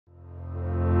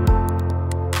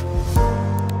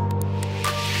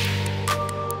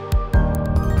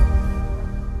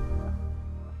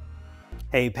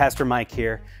Hey, Pastor Mike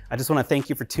here. I just want to thank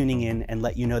you for tuning in and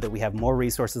let you know that we have more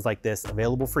resources like this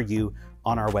available for you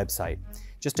on our website.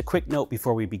 Just a quick note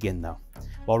before we begin though.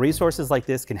 While resources like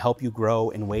this can help you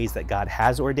grow in ways that God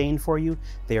has ordained for you,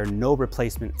 they are no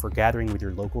replacement for gathering with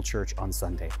your local church on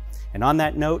Sunday. And on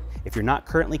that note, if you're not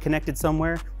currently connected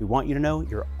somewhere, we want you to know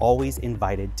you're always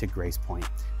invited to Grace Pointe.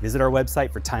 Visit our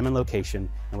website for time and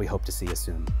location, and we hope to see you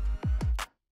soon.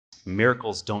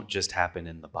 Miracles don't just happen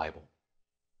in the Bible.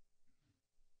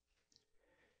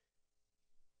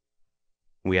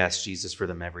 We ask Jesus for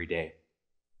them every day.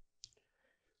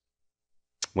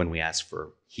 When we ask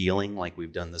for healing like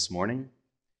we've done this morning,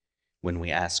 when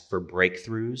we ask for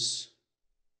breakthroughs,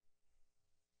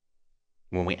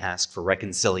 when we ask for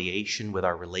reconciliation with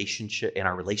our relationship and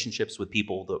our relationships with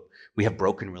people that we have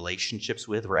broken relationships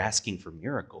with, we're asking for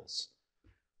miracles.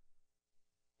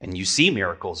 And you see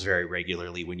miracles very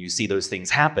regularly when you see those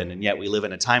things happen, and yet we live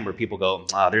in a time where people go,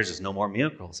 there's just no more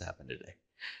miracles happen today.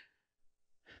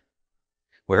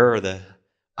 Where are the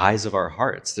eyes of our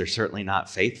hearts? They're certainly not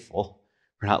faithful.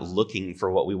 We're not looking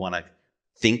for what we want to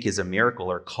think is a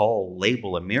miracle or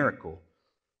label a miracle.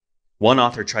 One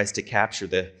author tries to capture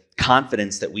the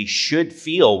confidence that we should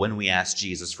feel when we ask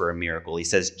Jesus for a miracle. He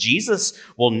says, Jesus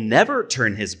will never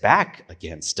turn his back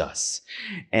against us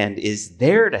and is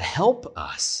there to help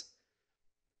us.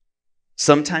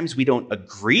 Sometimes we don't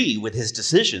agree with his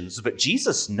decisions, but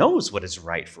Jesus knows what is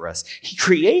right for us. He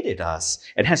created us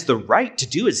and has the right to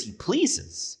do as he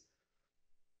pleases.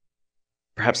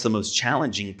 Perhaps the most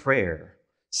challenging prayer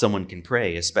someone can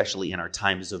pray, especially in our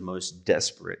times of most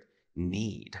desperate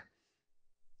need.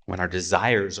 When our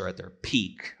desires are at their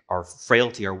peak, our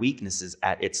frailty, our weakness is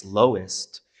at its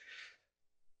lowest,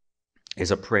 is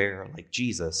a prayer like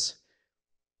Jesus.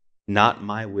 Not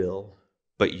my will,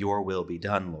 but your will be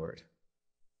done, Lord.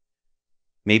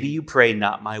 Maybe you pray,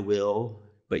 not my will,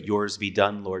 but yours be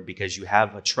done, Lord, because you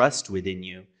have a trust within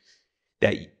you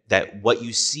that what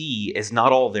you see is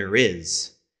not all there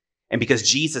is. And because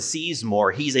Jesus sees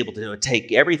more, he's able to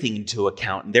take everything into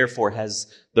account and therefore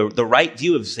has the right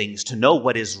view of things to know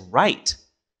what is right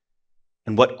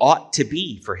and what ought to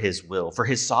be for his will, for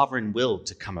his sovereign will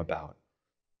to come about.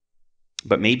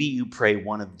 But maybe you pray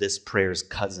one of this prayer's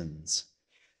cousins.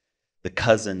 The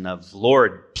cousin of,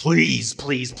 Lord, please,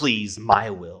 please, please, my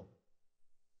will.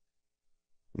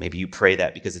 Maybe you pray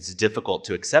that because it's difficult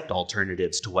to accept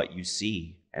alternatives to what you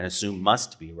see and assume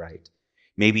must be right.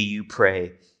 Maybe you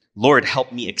pray, Lord,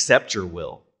 help me accept your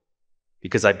will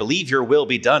because I believe your will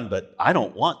be done, but I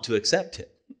don't want to accept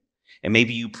it. And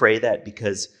maybe you pray that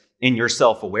because in your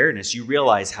self-awareness, you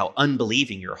realize how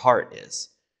unbelieving your heart is,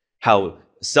 how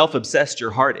self-obsessed your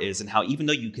heart is, and how even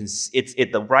though you can,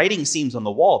 the writing seems on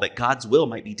the wall that God's will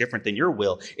might be different than your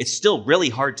will, it's still really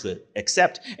hard to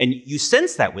accept. And you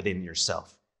sense that within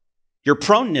yourself. Your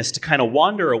proneness to kind of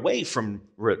wander away from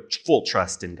full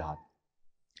trust in God.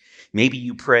 Maybe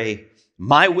you pray,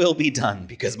 my will be done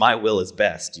because my will is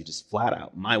best. You just flat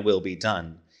out, my will be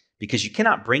done, because you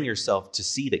cannot bring yourself to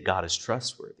see that God is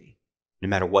trustworthy, no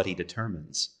matter what he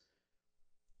determines.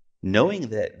 Knowing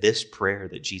that this prayer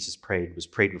that Jesus prayed was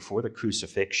prayed before the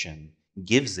crucifixion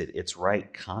gives it its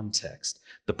right context.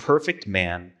 The perfect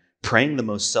man praying the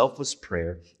most selfless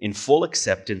prayer in full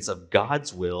acceptance of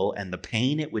God's will and the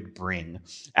pain it would bring,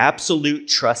 absolute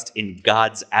trust in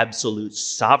God's absolute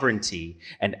sovereignty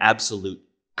and absolute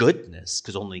goodness,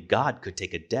 because only God could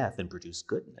take a death and produce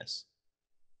goodness.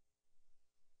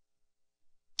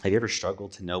 Have you ever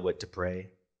struggled to know what to pray?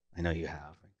 I know you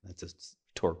have. That's a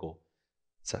rhetorical.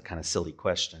 It's a kind of silly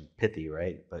question, pithy,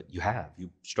 right? But you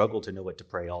struggle to know what to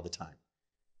pray all the time.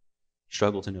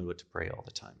 Struggle to know what to pray all the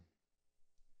time.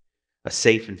 A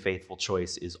safe and faithful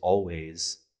choice is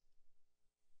always,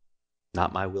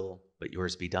 not my will, but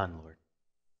yours be done, Lord.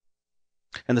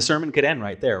 And the sermon could end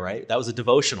right there, right? That was a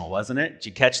devotional, wasn't it? Did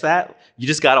you catch that? You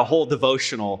just got a whole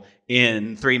devotional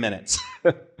in 3 minutes.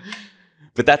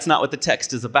 But that's not what the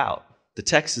text is about. The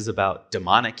text is about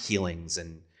demonic healings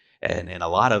and a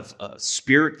lot of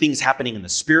spirit things happening in the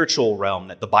spiritual realm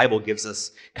that the Bible gives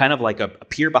us kind of like a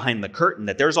peer behind the curtain,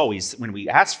 that there's always, when we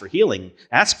ask for healing,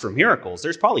 ask for miracles,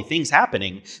 there's probably things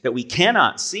happening that we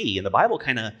cannot see. And the Bible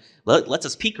kind of lets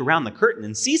us peek around the curtain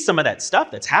and see some of that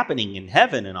stuff that's happening in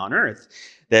heaven and on earth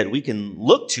that we can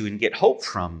look to and get hope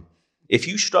from. If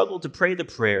you struggle to pray the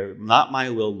prayer, not my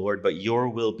will, Lord, but your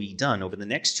will be done, over the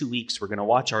next 2 weeks, we're going to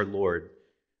watch our Lord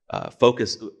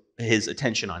focus his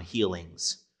attention on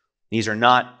healings. These are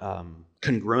not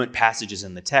congruent passages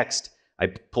in the text. I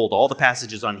pulled all the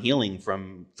passages on healing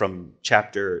from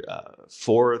chapter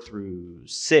 4 through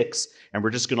 6, and we're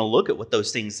just going to look at what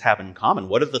those things have in common.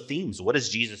 What are the themes? What is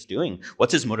Jesus doing?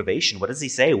 What's his motivation? What does he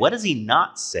say? What does he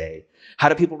not say? How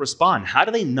do people respond? How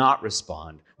do they not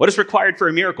respond? What is required for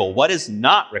a miracle? What is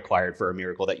not required for a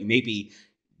miracle that you maybe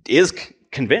is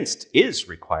convinced is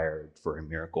required for a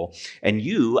miracle? And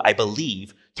you, I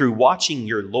believe, through watching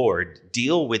your Lord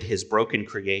deal with his broken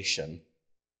creation,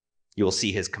 you will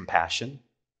see his compassion.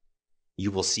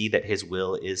 You will see that his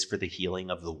will is for the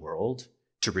healing of the world,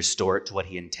 to restore it to what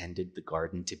he intended the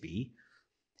garden to be.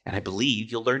 And I believe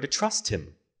you'll learn to trust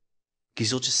him because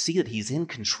you'll just see that he's in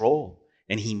control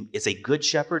and he is a good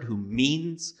shepherd who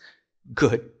means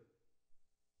good.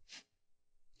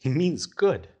 He means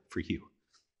good for you.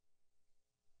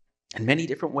 In many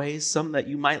different ways, some that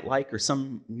you might like or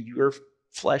some your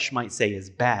flesh might say is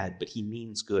bad, but he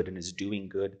means good and is doing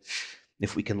good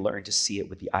if we can learn to see it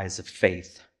with the eyes of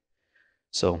faith.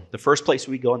 So the first place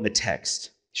we go in the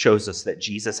text shows us that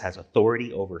Jesus has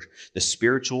authority over the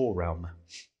spiritual realm,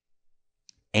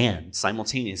 and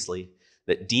simultaneously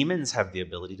that demons have the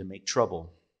ability to make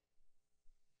trouble.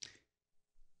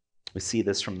 We see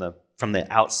this from the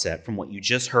outset, from what you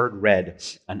just heard read.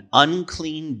 An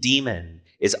unclean demon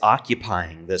is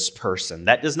occupying this person.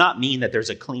 That does not mean that there's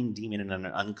a clean demon and an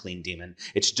unclean demon.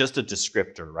 It's just a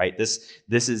descriptor, right? This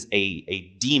is a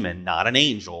demon, not an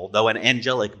angel, though an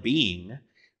angelic being,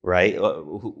 right?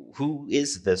 Who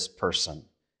is this person?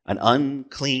 An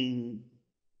unclean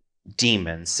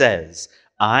demon says,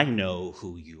 I know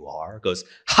who you are. Goes,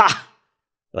 ha!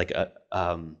 Like a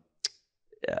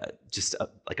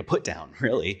put down,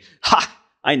 really. Ha!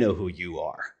 I know who you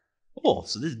are. Oh,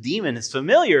 so this demon is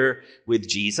familiar with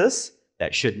Jesus.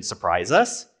 That shouldn't surprise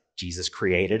us. Jesus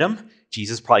created him.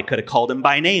 Jesus probably could have called him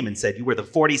by name and said, you were the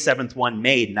 47th one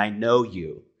made, and I know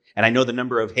you. And I know the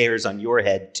number of hairs on your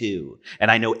head too. And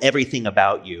I know everything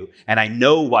about you. And I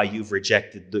know why you've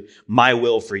rejected my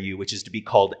will for you, which is to be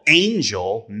called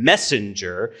angel,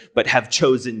 messenger, but have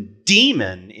chosen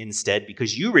demon instead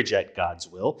because you reject God's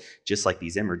will, just like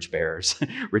these image bearers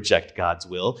reject God's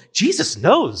will. Jesus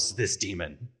knows this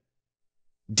demon.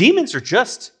 Demons are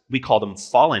just, we call them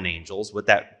fallen angels. What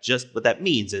that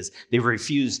means is they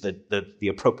refuse the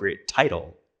appropriate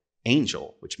title,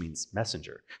 angel, which means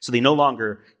messenger. So they no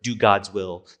longer do God's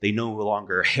will. They no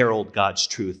longer herald God's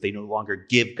truth. They no longer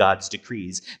give God's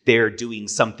decrees. They're doing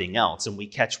something else. And we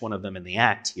catch one of them in the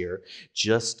act here,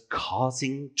 just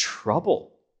causing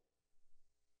trouble.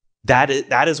 That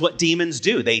is what demons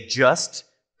do. They just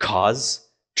cause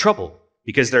trouble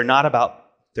because they're not about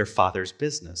their father's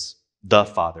business. The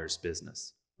Father's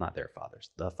business, not their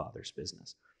father's, the Father's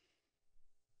business.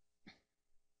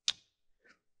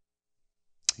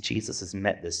 Jesus has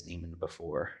met this demon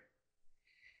before.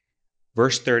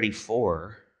 Verse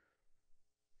 34,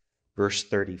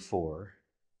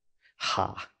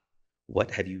 ha, what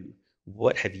have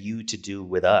you to do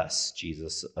with us,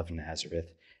 Jesus of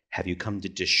Nazareth? Have you come to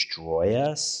destroy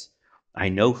us? I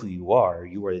know who you are.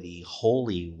 You are the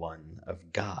Holy One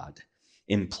of God.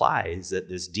 Implies that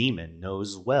this demon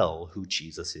knows well who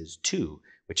Jesus is too,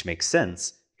 which makes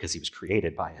sense because he was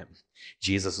created by him.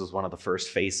 Jesus was one of the first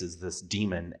faces this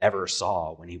demon ever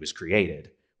saw when he was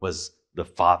created, was the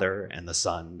Father and the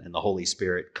Son and the Holy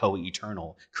Spirit,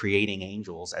 co-eternal, creating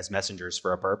angels as messengers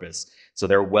for a purpose. So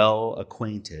they're well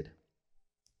acquainted.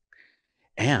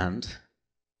 And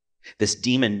this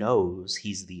demon knows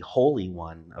he's the Holy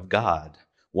One of God.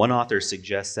 One author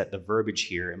suggests that the verbiage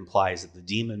here implies that the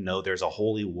demon knows there's a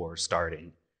holy war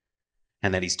starting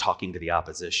and that he's talking to the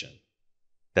opposition.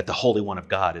 That the Holy One of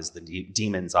God is the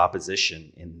demon's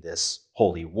opposition in this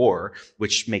holy war,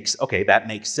 which makes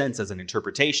sense as an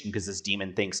interpretation because this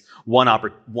demon thinks one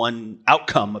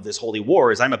outcome of this holy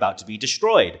war is I'm about to be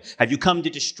destroyed. Have you come to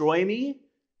destroy me?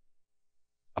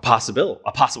 A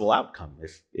possible outcome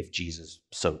if Jesus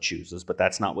so chooses, but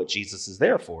that's not what Jesus is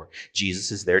there for. Jesus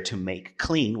is there to make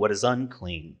clean what is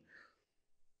unclean.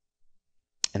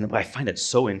 And I find it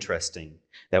so interesting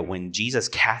that when Jesus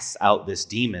casts out this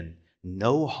demon,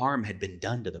 no harm had been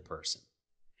done to the person.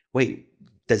 Wait,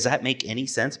 does that make any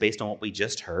sense based on what we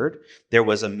just heard? There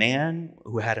was a man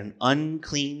who had an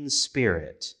unclean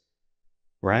spirit,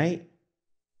 right?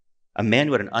 A man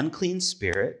who had an unclean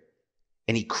spirit,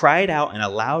 and he cried out in a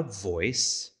loud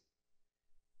voice,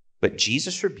 but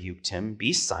Jesus rebuked him,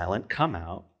 be silent, come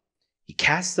out. He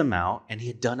cast them out, and he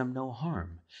had done him no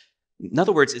harm. In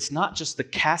other words, it's not just the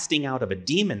casting out of a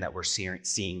demon that we're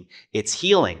seeing, it's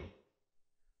healing.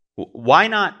 Why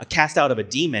not cast out of a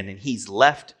demon and he's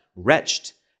left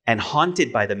wretched and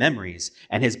haunted by the memories,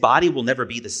 and his body will never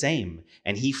be the same,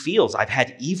 and he feels, I've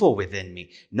had evil within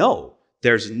me. No,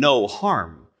 there's no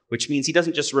harm, which means he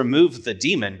doesn't just remove the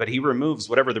demon, but he removes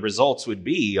whatever the results would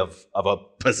be of a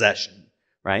possession,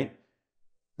 right?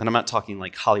 And I'm not talking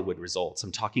like Hollywood results.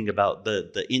 I'm talking about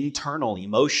the internal,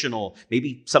 emotional,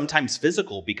 maybe sometimes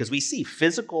physical, because we see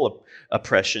physical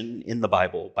oppression in the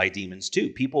Bible by demons too.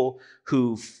 People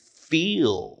who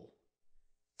feel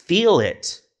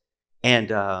it and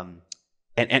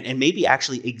maybe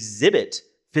actually exhibit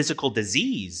physical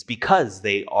disease because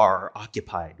they are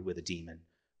occupied with a demon,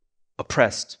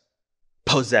 oppressed,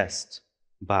 possessed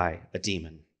by a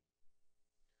demon.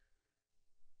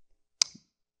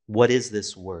 What is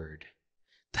this word?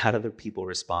 How do the people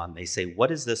respond? They say,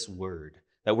 what is this word?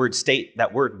 That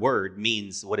word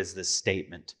means, what is this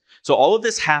statement? So all of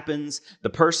this happens. The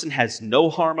person has no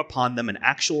harm upon them, an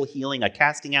actual healing, a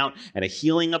casting out, and a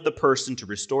healing of the person to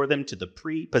restore them to the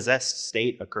pre-possessed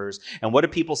state occurs. And what do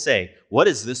people say? What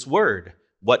is this word?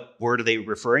 What word are they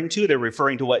referring to? They're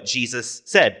referring to what Jesus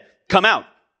said. Come out.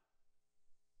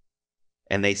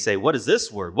 And they say, what is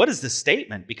this word? What is this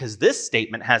statement? Because this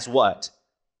statement has what?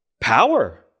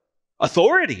 Power,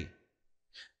 authority.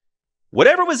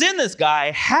 Whatever was in this guy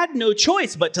had no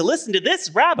choice but to listen to this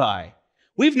rabbi.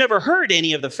 We've never heard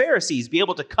any of the Pharisees be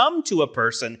able to come to a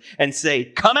person and say,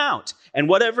 come out. And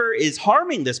whatever is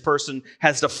harming this person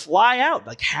has to fly out,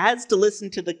 like has to listen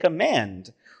to the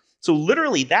command. So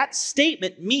literally that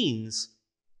statement means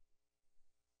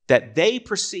that they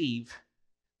perceive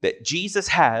that Jesus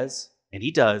has, and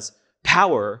he does,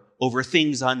 power over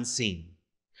things unseen,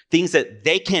 things that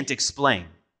they can't explain.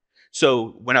 So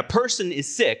when a person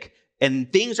is sick,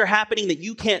 and things are happening that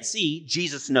you can't see,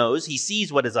 Jesus knows. He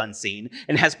sees what is unseen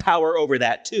and has power over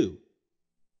that too.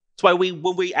 That's why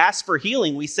when we ask for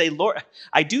healing, we say, Lord,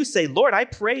 I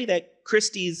pray that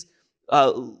Christy's,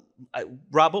 Rob,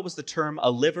 what was the term?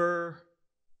 A liver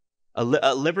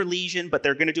lesion, but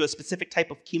they're going to do a specific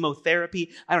type of chemotherapy.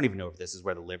 I don't even know if this is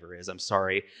where the liver is. I'm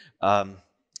sorry.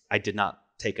 I did not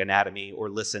take anatomy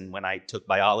or listen when I took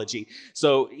biology.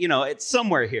 So, it's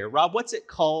somewhere here. Rob, what's it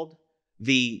called?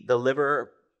 The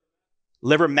liver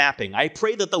mapping. I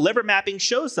pray that the liver mapping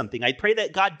shows something. I pray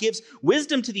that God gives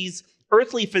wisdom to these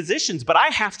earthly physicians, but I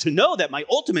have to know that my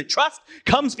ultimate trust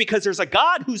comes because there's a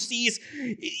God who sees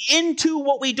into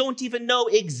what we don't even know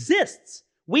exists.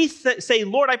 We say,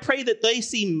 Lord, I pray that they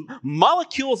see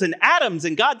molecules and atoms,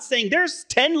 and God's saying there's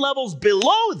 10 levels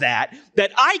below that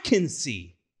I can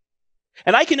see.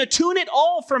 And I can attune it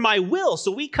all for my will. So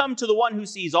we come to the one who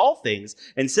sees all things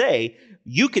and say,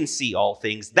 you can see all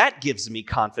things. That gives me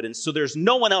confidence. So there's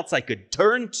no one else I could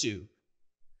turn to.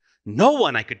 No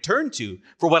one I could turn to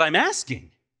for what I'm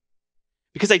asking.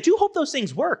 Because I do hope those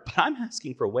things work, but I'm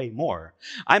asking for way more.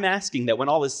 I'm asking that when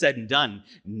all is said and done,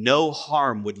 no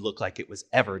harm would look like it was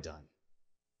ever done.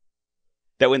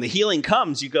 That when the healing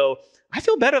comes, you go, I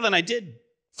feel better than I did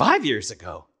 5 years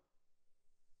ago.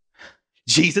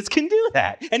 Jesus can do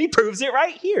that, and he proves it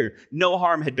right here. No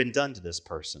harm had been done to this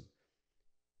person.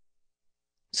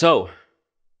 So,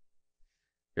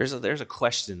 there's a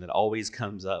question that always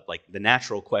comes up, like the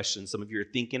natural question. Some of you are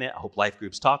thinking it. I hope life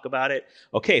groups talk about it.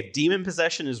 Okay, if demon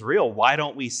possession is real, why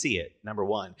don't we see it? Number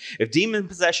one. If demon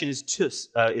possession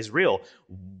is real,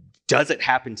 does it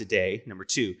happen today? Number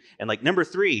two. And number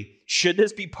three, should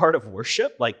this be part of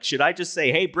worship? Should I just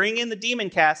say, hey, bring in the demon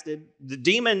casted, the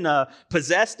demon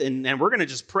possessed, and we're going to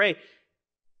just pray?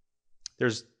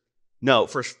 First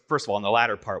of all, in the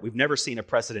latter part, we've never seen a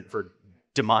precedent for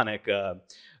demonic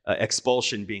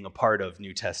expulsion being a part of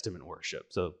New Testament worship.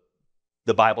 So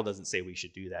the Bible doesn't say we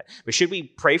should do that. But should we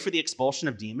pray for the expulsion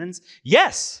of demons?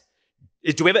 Yes.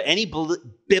 Do we have any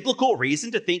biblical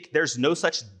reason to think there's no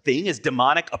such thing as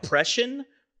demonic oppression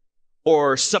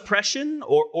or suppression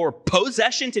or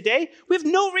possession today? We have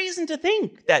no reason to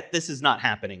think that this is not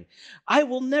happening. I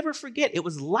will never forget, it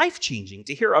was life-changing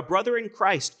to hear a brother in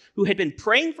Christ who had been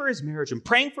praying for his marriage and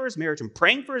praying for his marriage and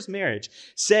praying for his marriage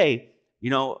say,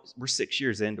 we're 6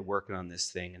 years into working on this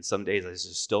thing, and some days I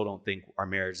just still don't think our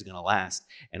marriage is going to last.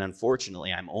 And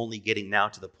unfortunately, I'm only getting now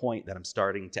to the point that I'm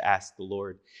starting to ask the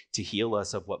Lord to heal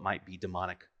us of what might be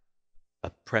demonic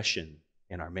oppression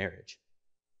in our marriage.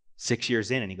 6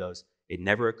 years in, and he goes, it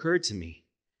never occurred to me.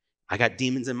 I got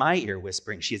demons in my ear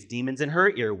whispering. She has demons in her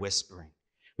ear whispering.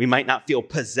 We might not feel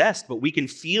possessed, but we can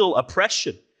feel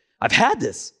oppression. I've had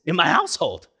this in my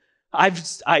household. I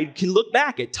can look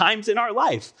back at times in our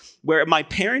life where my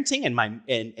parenting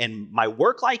and my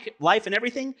work life and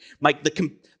everything,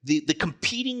 the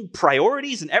competing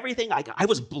priorities and everything, I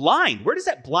was blind. Where does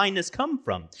that blindness come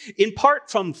from? In part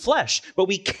from flesh, but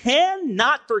we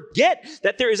cannot forget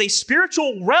that there is a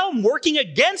spiritual realm working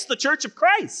against the church of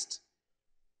Christ.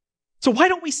 So why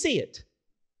don't we see it?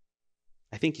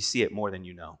 I think you see it more than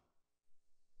you know.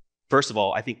 First of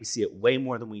all, I think we see it way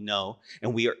more than we know,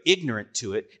 and we are ignorant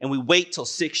to it, and we wait till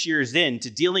 6 years into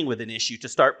dealing with an issue to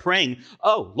start praying,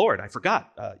 oh, Lord, I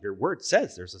forgot. Your word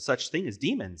says there's a such thing as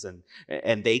demons,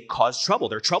 and they cause trouble.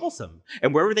 They're troublesome.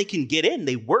 And wherever they can get in,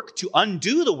 they work to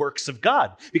undo the works of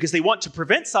God because they want to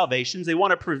prevent salvations. They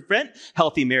want to prevent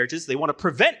healthy marriages. They want to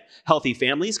prevent healthy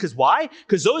families. Because why?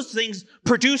 Because those things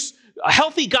produce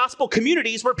healthy gospel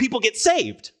communities where people get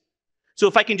saved. So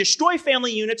if I can destroy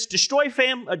family units, destroy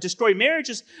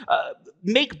marriages,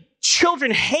 make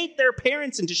children hate their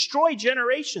parents and destroy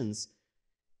generations,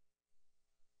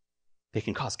 they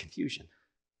can cause confusion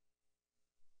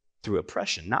through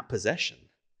oppression, not possession.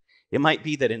 It might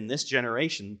be that in this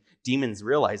generation, demons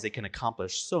realize they can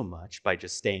accomplish so much by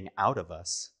just staying out of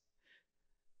us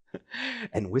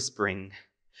and whispering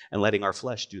and letting our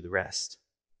flesh do the rest.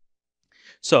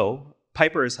 So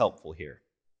Piper is helpful here.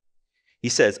 He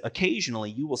says,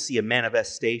 occasionally you will see a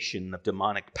manifestation of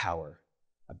demonic power.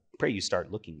 I pray you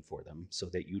start looking for them so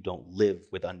that you don't live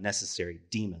with unnecessary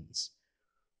demons.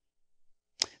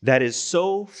 That is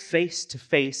so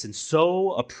face-to-face and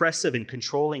so oppressive and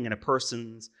controlling in a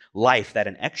person's life that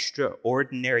an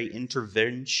extraordinary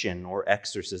intervention or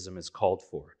exorcism is called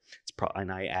for.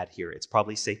 And I add here, it's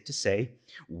probably safe to say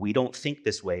we don't think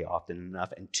this way often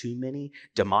enough, and too many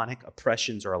demonic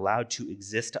oppressions are allowed to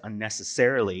exist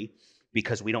unnecessarily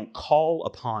because we don't call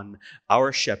upon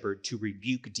our shepherd to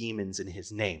rebuke demons in his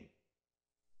name.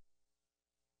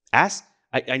 I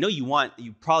know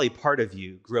probably part of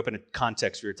you grew up in a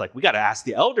context where it's like, we got to ask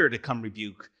the elder to come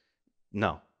rebuke.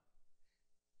 No.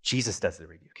 Jesus does the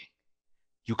rebuking.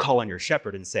 You call on your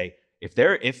shepherd and say, if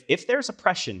there's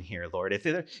oppression here, Lord,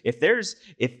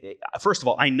 first of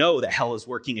all, I know that hell is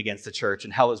working against the church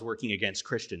and hell is working against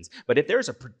Christians. But if there's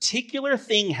a particular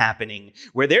thing happening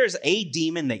where there's a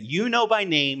demon that you know by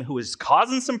name who is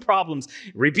causing some problems,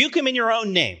 rebuke him in your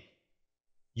own name.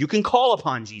 You can call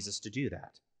upon Jesus to do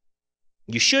that.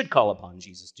 You should call upon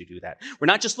Jesus to do that. We're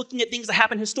not just looking at things that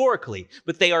happen historically,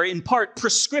 but they are in part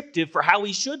prescriptive for how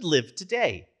we should live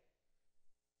today.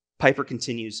 Piper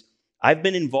continues, I've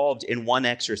been involved in one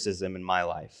exorcism in my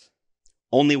life,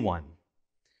 only one.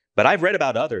 But I've read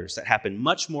about others that happen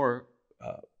much more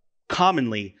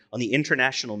commonly on the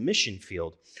international mission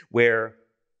field, where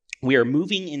we are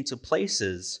moving into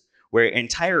places where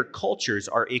entire cultures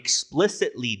are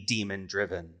explicitly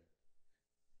demon-driven,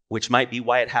 which might be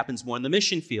why it happens more in the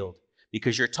mission field,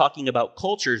 because you're talking about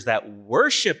cultures that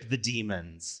worship the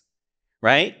demons,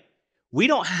 right? We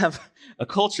don't have a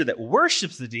culture that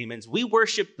worships the demons. We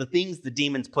worship the things the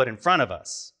demons put in front of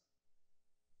us.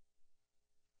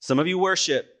 Some of you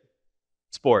worship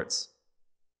sports.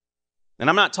 And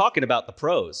I'm not talking about the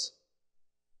pros.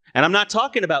 And I'm not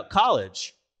talking about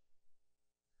college.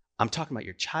 I'm talking about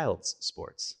your child's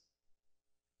sports.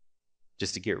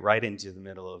 Just to get right into the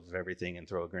middle of everything and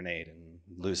throw a grenade and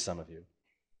lose some of you.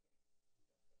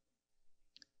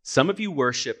 Some of you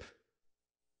worship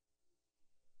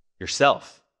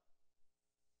yourself.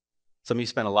 Some of you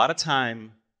spend a lot of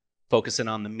time focusing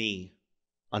on the me,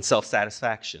 on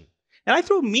self-satisfaction. And I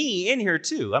throw me in here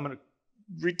too. I'm a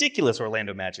ridiculous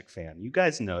Orlando Magic fan. You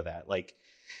guys know that. Like,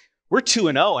 we're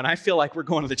 2-0, and I feel like we're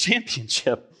going to the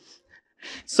championship.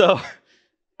 So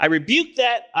I rebuke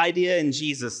that idea in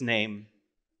Jesus' name,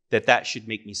 that should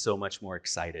make me so much more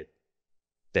excited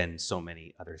than so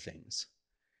many other things.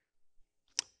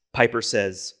 Piper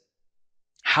says,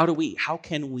 how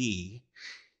can we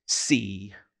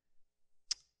see,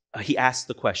 he poses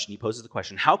the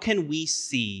question, how can we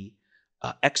see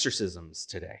exorcisms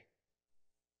today?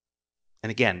 And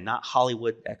again, not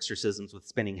Hollywood exorcisms with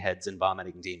spinning heads and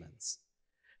vomiting demons.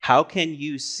 How can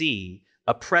you see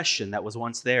oppression that was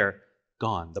once there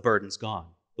gone? The burden's gone.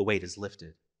 The weight is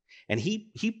lifted. And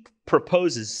he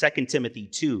proposes 2 Timothy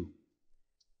 2,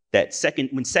 that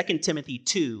when 2 Timothy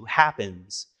 2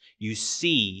 happens, you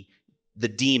see the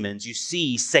demons, you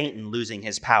see Satan losing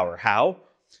his power. How?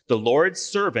 The Lord's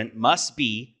servant must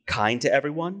be kind to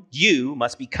everyone. You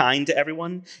must be kind to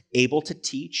everyone, able to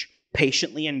teach,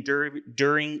 patiently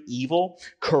enduring evil,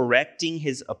 correcting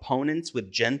his opponents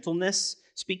with gentleness,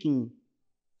 speaking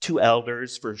to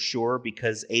elders for sure,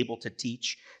 because able to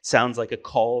teach sounds like a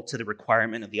call to the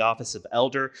requirement of the office of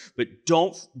elder. But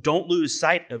don't lose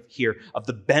sight of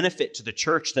the benefit to the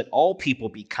church that all people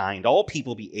be kind, all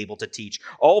people be able to teach,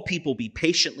 all people be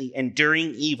patiently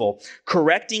enduring evil,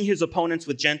 correcting his opponents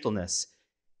with gentleness.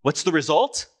 What's the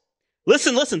result?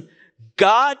 Listen.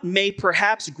 God may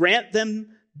perhaps grant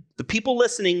them the people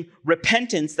listening,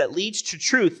 repentance that leads to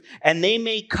truth, and they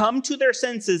may come to their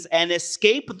senses and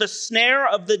escape the snare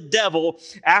of the devil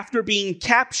after being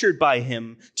captured by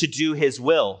him to do his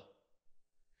will.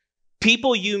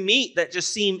 People you meet that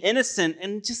just seem innocent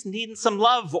and just needing some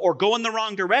love or go in the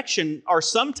wrong direction are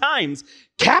sometimes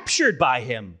captured by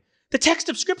him. The text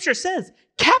of Scripture says,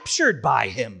 captured by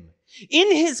him,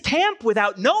 in his camp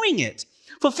without knowing it,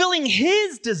 fulfilling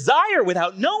his desire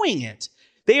without knowing it.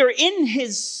 They are in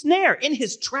his snare, in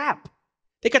his trap.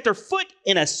 They got their foot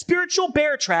in a spiritual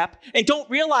bear trap and don't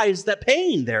realize the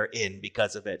pain they're in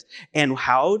because of it. And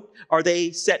how are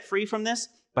they set free from this?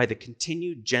 By the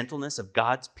continued gentleness of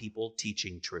God's people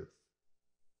teaching truth.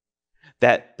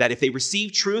 That if they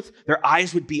receive truth, their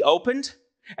eyes would be opened,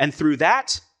 and through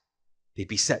that, they'd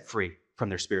be set free from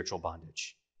their spiritual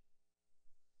bondage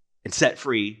and set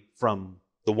free from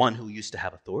the one who used to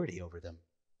have authority over them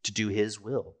to do his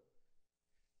will.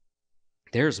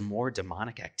 There's more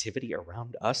demonic activity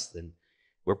around us than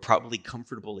we're probably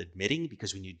comfortable admitting,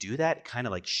 because when you do that, it kind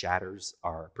of like shatters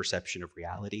our perception of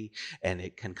reality, and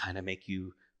it can kind of make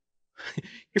you,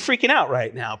 you're freaking out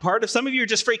right now. Some of you are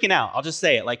just freaking out. I'll just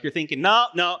say it. Like you're thinking,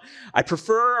 no, I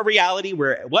prefer a reality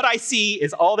where what I see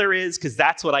is all there is because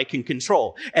that's what I can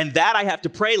control. And that I have to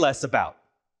pray less about.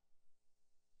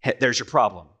 There's your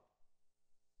problem.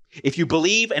 If you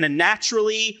believe in a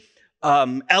naturally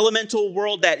elemental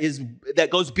world that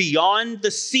goes beyond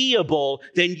the seeable,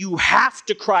 then you have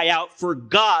to cry out for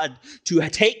God to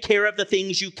take care of the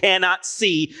things you cannot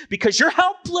see because you're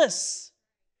helpless.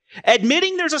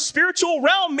 Admitting there's a spiritual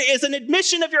realm is an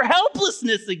admission of your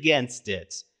helplessness against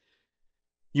it.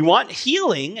 You want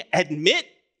healing? Admit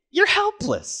you're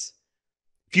helpless.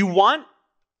 If you want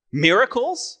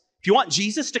miracles, if you want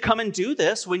Jesus to come and do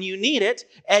this when you need it,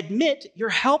 admit your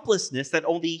helplessness, that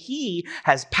only he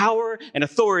has power and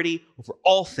authority over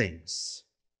all things.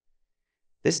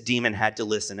 This demon had to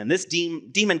listen, and this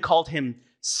demon called him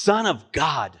Son of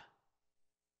God,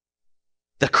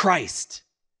 the Christ,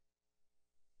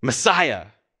 Messiah.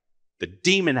 The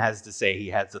demon has to say he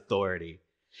has authority.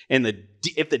 And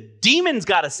if the demon's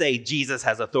got to say Jesus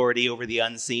has authority over the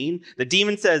unseen, the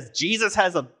demon says Jesus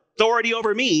has authority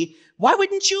over me, why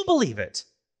wouldn't you believe it?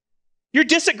 You're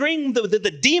disagreeing with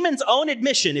the demon's own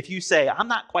admission if you say, I'm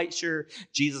not quite sure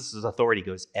Jesus' authority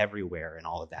goes everywhere in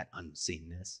all of that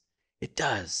unseenness. It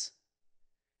does.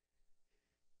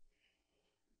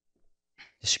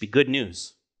 This should be good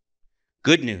news.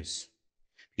 Good news.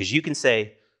 Because you can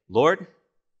say, Lord,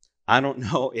 I don't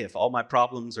know if all my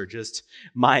problems are just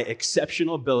my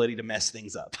exceptional ability to mess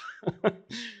things up.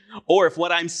 Or if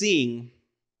what I'm seeing,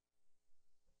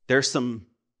 there's some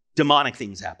demonic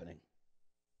things happening.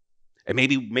 And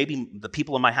maybe the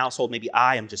people in my household, maybe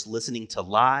I am just listening to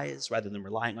lies rather than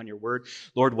relying on your word.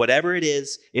 Lord, whatever it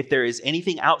is, if there is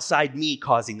anything outside me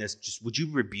causing this, just would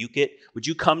you rebuke it? Would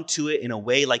you come to it in a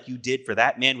way like you did for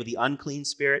that man with the unclean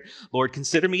spirit? Lord,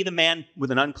 consider me the man with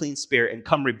an unclean spirit and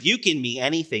come rebuke in me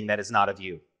anything that is not of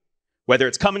you, whether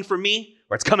it's coming from me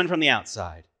or it's coming from the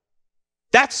outside.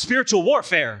 That's spiritual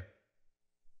warfare.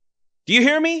 Do you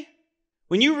hear me?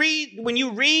 When you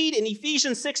read in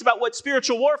Ephesians 6 about what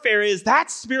spiritual warfare is,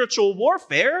 that's spiritual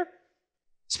warfare.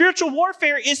 Spiritual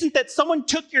warfare isn't that someone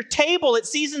took your table at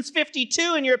Seasons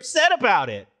 52 and you're upset about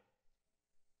it.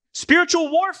 Spiritual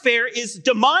warfare is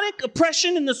demonic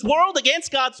oppression in this world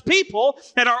against God's people,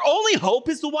 and our only hope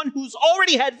is the one who's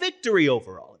already had victory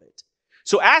over all of it.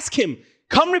 So ask him,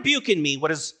 come rebuke in me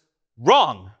what is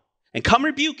wrong, and come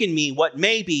rebuke in me what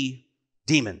may be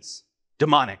demons,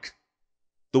 demonic,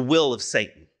 the will of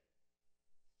Satan.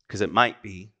 Because it might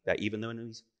be that even though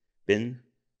he's been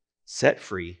set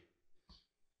free,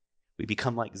 we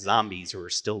become like zombies who are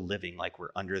still living like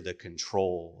we're under the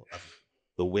control of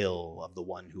the will of the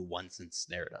one who once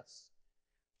ensnared us.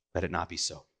 Let it not be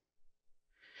so.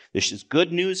 This is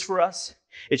good news for us.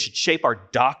 It should shape our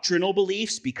doctrinal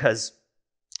beliefs because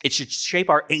it should shape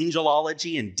our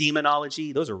angelology and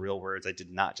demonology. Those are real words. I did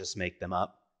not just make them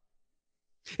up.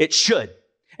 It should.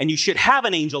 And you should have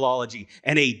an angelology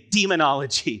and a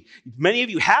demonology. Many of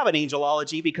you have an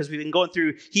angelology because we've been going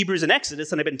through Hebrews and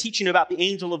Exodus, and I've been teaching you about the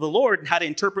angel of the Lord and how to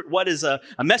interpret what is a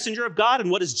messenger of God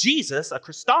and what is Jesus, a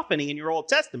Christophany in your Old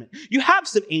Testament. You have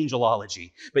some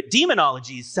angelology, but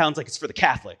demonology sounds like it's for the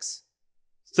Catholics.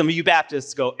 Some of you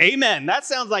Baptists go, amen, that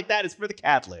sounds like that is for the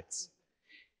Catholics.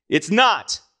 It's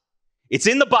not. It's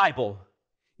in the Bible.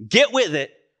 Get with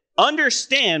it.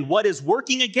 Understand what is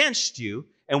working against you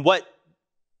and what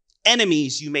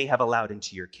enemies you may have allowed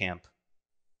into your camp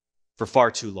for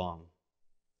far too long.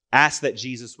 Ask that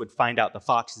Jesus would find out the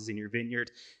foxes in your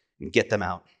vineyard and get them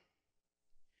out.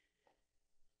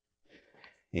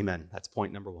 Amen. That's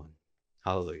point number one.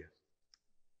 Hallelujah.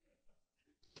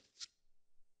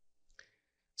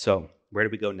 So, where do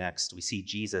we go next? We see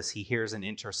Jesus. He hears an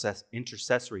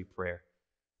intercessory prayer.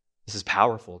 This is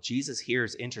powerful. Jesus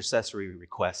hears intercessory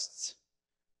requests.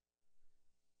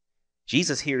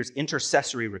 Jesus hears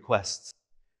intercessory requests.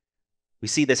 We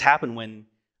see this happen when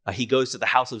he goes to the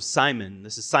house of Simon.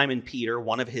 This is Simon Peter,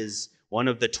 one of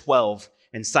the 12.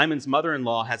 And Simon's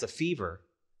mother-in-law has a fever.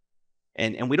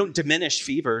 And we don't diminish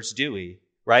fevers, do we?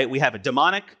 Right? We have a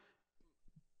demonic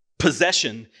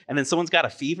possession, and then someone's got a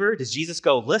fever. Does Jesus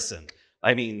go, listen,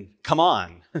 I mean, come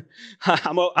on.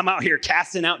 I'm out here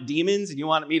casting out demons, and you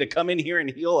want me to come in here and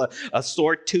heal a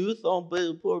sore tooth? Oh,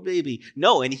 poor baby.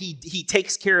 No, and he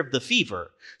takes care of the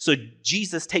fever. So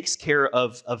Jesus takes care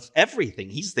of everything.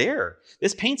 He's there.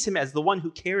 This paints him as the one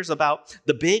who cares about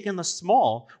the big and the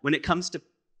small when it comes to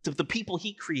the people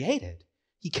he created.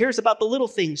 He cares about the little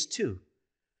things too.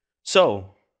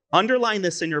 So underline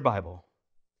this in your Bible.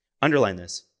 Underline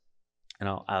this. And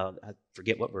I'll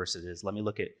forget what verse it is. Let me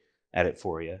look at it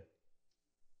for you.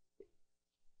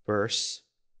 Verse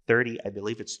 30, I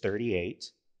believe it's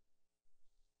 38.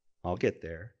 I'll get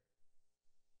there.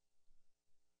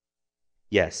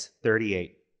 Yes,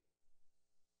 38.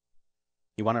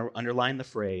 You want to underline the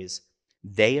phrase,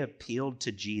 they appealed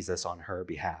to Jesus on her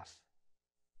behalf.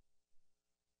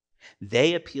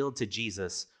 They appealed to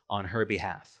Jesus on her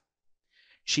behalf.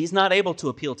 She's not able to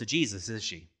appeal to Jesus, is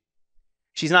she?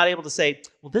 She's not able to say,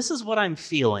 well, this is what I'm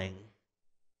feeling.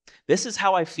 This is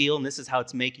how I feel, and this is how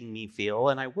it's making me feel,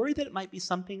 and I worry that it might be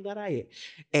something that I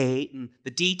ate, and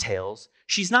the details.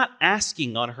 She's not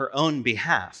asking on her own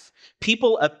behalf.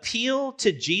 People appeal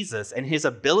to Jesus and his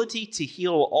ability to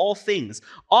heal all things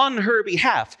on her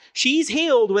behalf. She's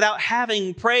healed without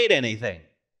having prayed anything.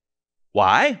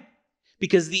 Why?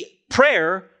 Because the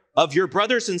prayer of your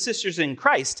brothers and sisters in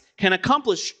Christ can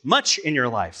accomplish much in your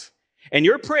life. And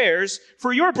your prayers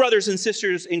for your brothers and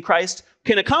sisters in Christ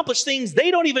can accomplish things they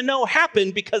don't even know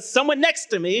happened because someone next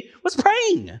to me was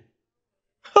praying.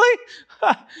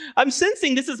 I'm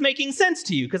sensing this is making sense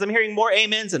to you because I'm hearing more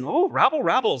amens and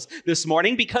rabbles this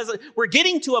morning because we're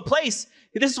getting to a place.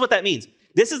 This is what that means.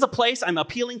 This is a place I'm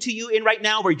appealing to you in right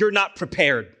now where you're not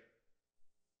prepared.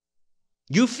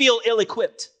 You feel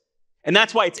ill-equipped. And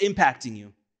that's why it's impacting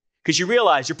you. Because you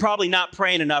realize you're probably not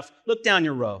praying enough. Look down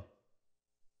your row.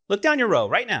 Look down your row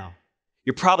right now.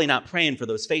 You're probably not praying for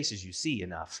those faces you see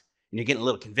enough. And you're getting a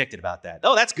little convicted about that.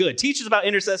 Oh, that's good. Teach us about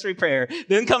intercessory prayer.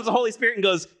 Then comes the Holy Spirit and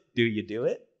goes, do you do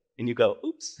it? And you go,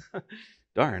 oops,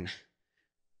 darn.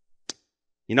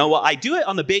 You know, well, I do it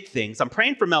on the big things. I'm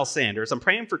praying for Mel Sanders. I'm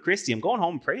praying for Christy. I'm going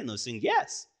home and praying those things.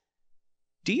 Yes.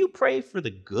 Do you pray for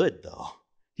the good, though?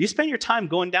 Do you spend your time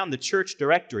going down the church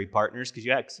directory, partners, because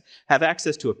you have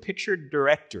access to a pictured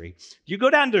directory? Do you go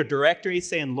down to a directory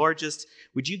saying, Lord, just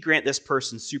would you grant this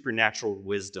person supernatural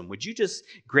wisdom? Would you just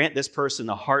grant this person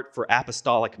a heart for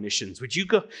apostolic missions? Do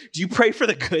you pray for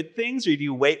the good things, or do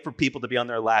you wait for people to be on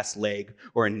their last leg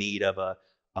or in need of a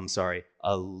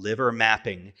liver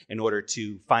mapping in order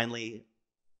to finally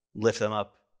lift them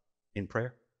up in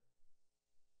prayer?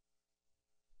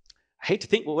 I hate to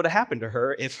think what would have happened to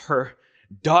her if her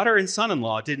daughter and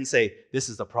son-in-law didn't say, this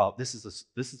is a problem. This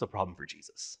is a problem for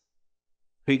Jesus.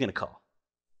 Who are you going to call?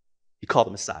 You call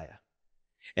the Messiah.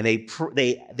 And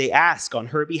they ask on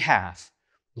her behalf,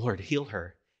 Lord, heal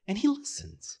her. And he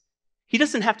listens. He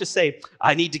doesn't have to say,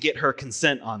 I need to get her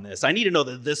consent on this. I need to know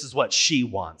that this is what she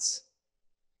wants.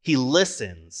 He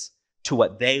listens to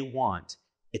what they want.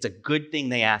 It's a good thing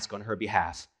they ask on her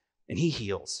behalf. And he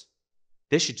heals.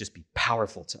 This should just be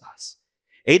powerful to us.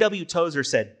 A.W. Tozer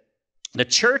said, the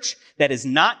church that is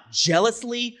not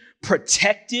jealously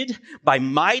protected by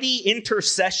mighty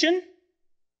intercession,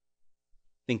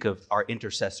 think of our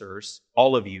intercessors,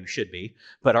 all of you should be,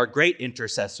 but our great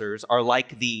intercessors are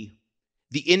like the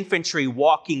infantry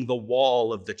walking the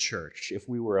wall of the church. If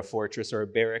we were a fortress or a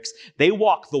barracks, they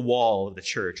walk the wall of the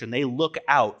church and they look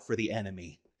out for the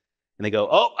enemy. And they go,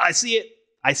 oh, I see it.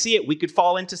 I see it. We could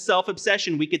fall into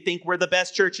self-obsession. We could think we're the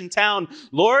best church in town.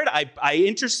 Lord, I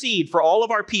intercede for all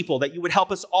of our people that you would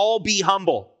help us all be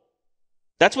humble.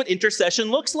 That's what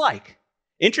intercession looks like.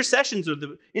 Intercessors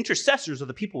are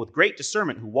the people with great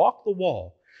discernment who walk the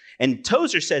wall. And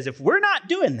Tozer says, if we're not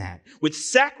doing that with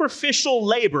sacrificial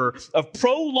labor of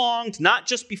prolonged, not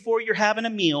just before you're having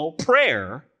a meal,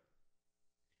 prayer,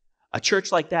 a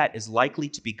church like that is likely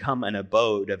to become an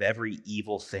abode of every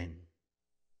evil thing.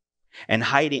 And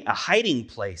a hiding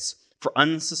place for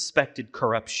unsuspected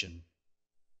corruption.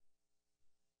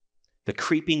 The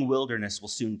creeping wilderness will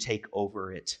soon take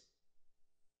over it.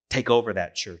 Take over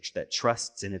that church that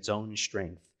trusts in its own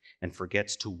strength and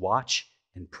forgets to watch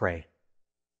and pray.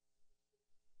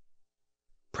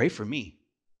 Pray for me.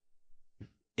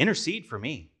 Intercede for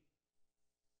me.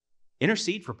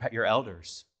 Intercede for your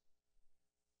elders.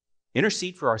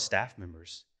 Intercede for our staff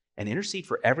members. And intercede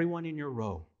for everyone in your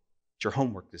row. It's your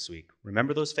homework this week.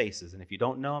 Remember those faces. And if you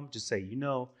don't know them, just say, you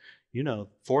know,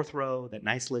 fourth row, that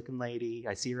nice looking lady.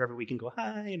 I see her every week and go,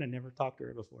 hi, and I never talked to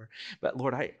her before. But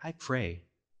Lord, I pray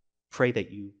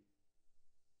that you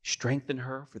strengthen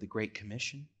her for the Great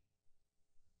Commission.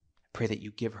 I pray that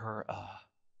you give her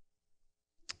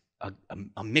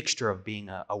a mixture of being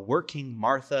a working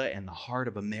Martha and the heart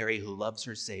of a Mary who loves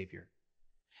her Savior.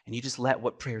 And you just let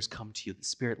what prayers come to you. The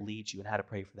Spirit leads you in how to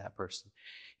pray for that person.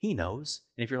 He knows.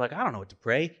 And if you're like, I don't know what to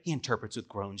pray, he interprets with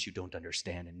groans you don't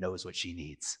understand and knows what she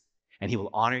needs. And he will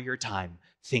honor your time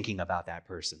thinking about that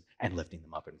person and lifting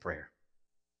them up in prayer.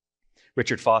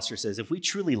 Richard Foster says, if we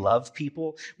truly love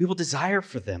people, we will desire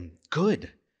for them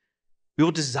good. We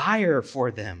will desire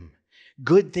for them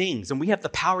good things. And we have the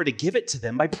power to give it to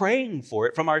them by praying for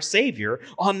it from our Savior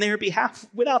on their behalf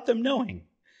without them knowing.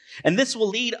 And this will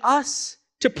lead us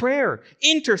to prayer,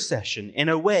 intercession in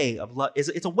a way of love.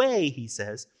 It's a way, he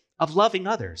says, of loving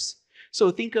others.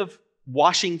 So think of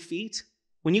washing feet.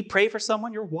 When you pray for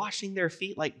someone, you're washing their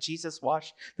feet like Jesus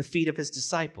washed the feet of his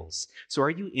disciples. So are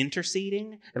you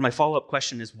interceding? And my follow-up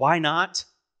question is, why not?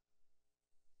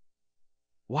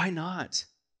 Why not?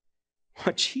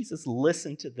 Well, Jesus,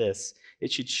 listen to this.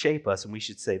 It should shape us, and we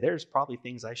should say, there's probably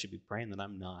things I should be praying that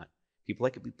I'm not. People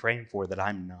I could be praying for that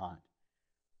I'm not.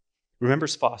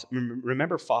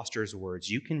 Remember Foster's words,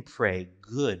 you can pray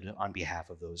good on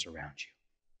behalf of those around you.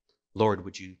 Lord,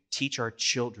 would you teach our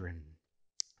children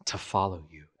to follow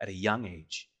you at a young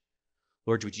age?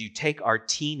 Lord, would you take our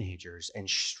teenagers and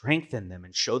strengthen them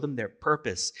and show them their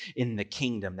purpose in the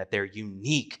kingdom, that they're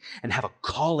unique and have a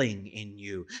calling in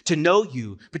you, to know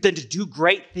you, but then to do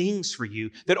great things for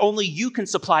you that only you can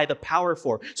supply the power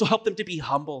for. So help them to be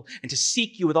humble and to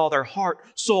seek you with all their heart,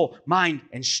 soul, mind,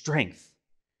 and strength.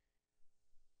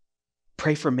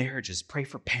 Pray for marriages. Pray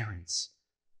for parents.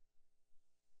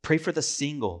 Pray for the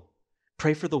single.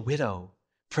 Pray for the widow.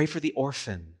 Pray for the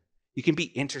orphan. You can be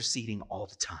interceding all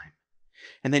the time.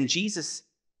 And then Jesus,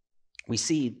 we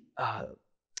see,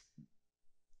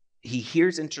 he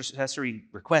hears intercessory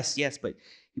requests, yes, but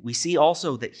we see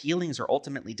also that healings are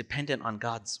ultimately dependent on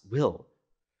God's will.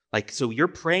 Like, so you're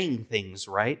praying things,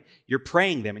 right? You're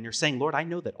praying them and you're saying, Lord, I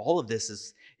know that all of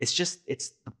this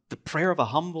it's the prayer of a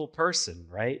humble person,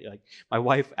 right? Like, my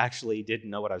wife actually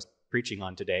didn't know what I was preaching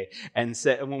on today, and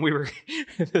said, when we were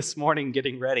this morning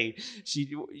getting ready,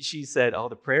 she said, "Oh,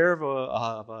 the prayer of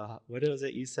a what was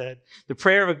it you said? The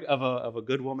prayer of a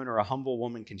good woman or a humble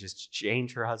woman can just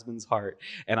change her husband's heart."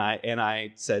 And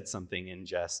I said something in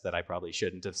jest that I probably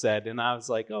shouldn't have said, and I was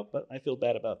like, "Oh, but I feel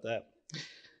bad about that.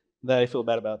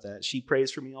 She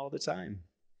prays for me all the time.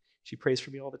 She prays for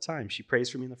me all the time. She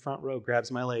prays for me in the front row, grabs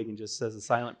my leg, and just says a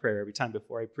silent prayer every time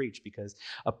before I preach, because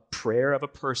a prayer of a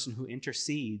person who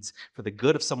intercedes for the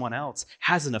good of someone else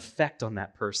has an effect on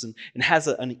that person and has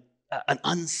an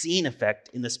unseen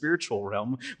effect in the spiritual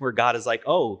realm where God is like,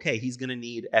 oh, okay, he's going to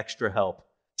need extra help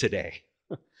today."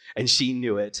 And she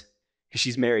knew it because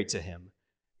she's married to him,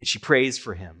 and she prays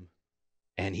for him,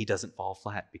 and he doesn't fall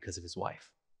flat because of his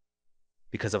wife,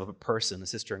 because of a person, a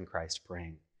sister in Christ,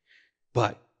 praying.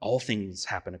 But all things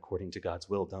happen according to God's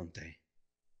will, don't they?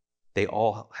 They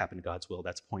all happen to God's will.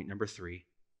 That's point number 3.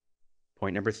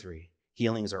 Point number 3.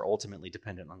 Healings are ultimately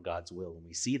dependent on God's will. And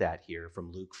we see that here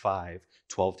from Luke 5,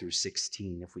 12 through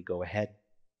 16. If we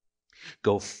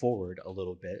go forward a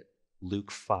little bit,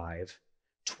 Luke 5,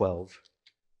 12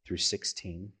 through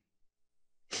 16.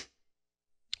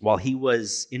 While he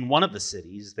was in one of the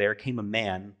cities, there came a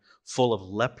man full of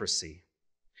leprosy.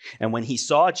 And when he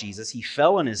saw Jesus, he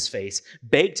fell on his face,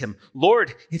 begged him,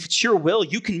 "Lord, if it's your will,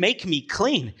 you can make me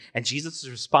clean." And Jesus'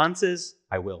 response is,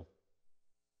 "I will.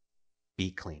 Be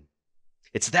clean."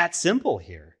 It's that simple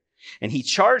here. And he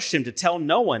charged him to tell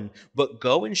no one, but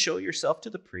go and show yourself to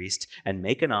the priest and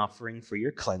make an offering for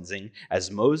your cleansing,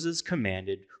 as Moses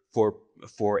commanded,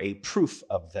 for a proof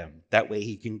of them. That way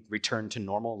he can return to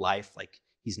normal life like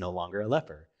he's no longer a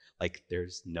leper, like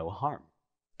there's no harm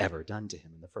ever done to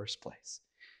him in the first place.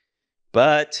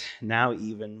 But now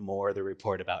even more the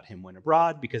report about him went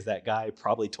abroad, because that guy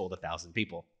probably told 1,000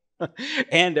 people.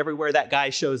 And everywhere that guy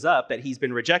shows up that he's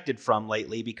been rejected from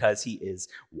lately because he is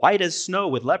white as snow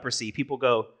with leprosy, people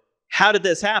go, "How did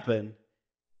this happen?"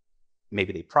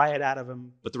 Maybe they pry it out of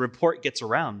him, but the report gets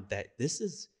around that this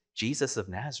is Jesus of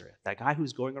Nazareth, that guy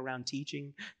who's going around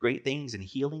teaching great things and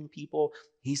healing people.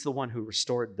 He's the one who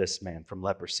restored this man from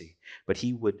leprosy. But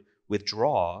he would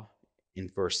withdraw, in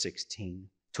verse 16,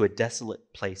 to a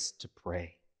desolate place to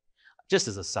pray. Just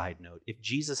as a side note, if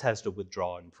Jesus has to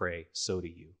withdraw and pray, so do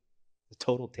you. A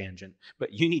total tangent,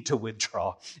 but you need to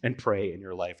withdraw and pray in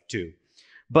your life too.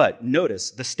 But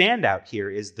notice the standout here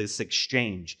is this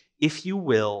exchange. If you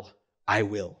will, I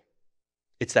will.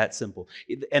 It's that simple.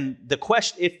 And the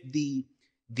question, if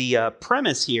the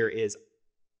premise here is,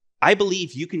 I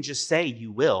believe you can just say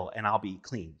you will and I'll be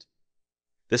cleaned.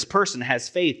 This person has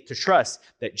faith to trust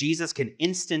that Jesus can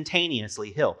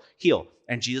instantaneously heal.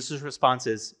 And Jesus' response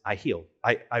is, I heal.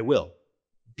 I will.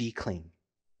 Be clean.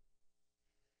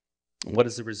 And what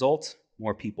is the result?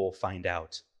 More people find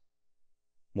out.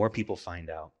 More people find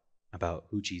out about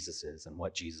who Jesus is and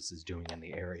what Jesus is doing in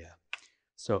the area.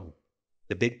 So,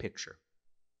 the big picture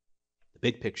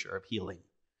of healing,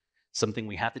 something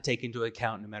we have to take into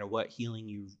account no matter what healing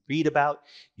you read about.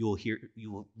 You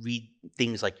will read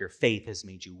things like your faith has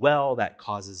made you well. That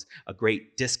causes a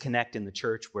great disconnect in the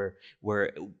church where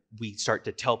we start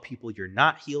to tell people you're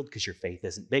not healed because your faith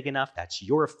isn't big enough. That's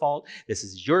your fault. This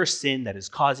is your sin that is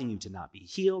causing you to not be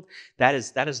healed. That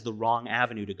is the wrong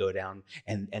avenue to go down.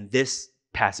 And this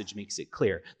passage makes it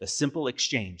clear. The simple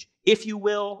exchange, if you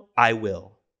will, I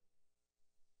will.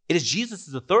 It is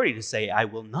Jesus' authority to say, I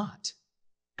will not.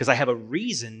 Because I have a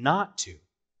reason not to.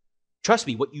 Trust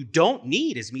me, what you don't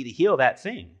need is me to heal that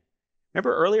thing.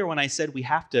 Remember earlier when I said we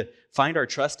have to find our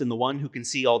trust in the one who can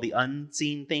see all the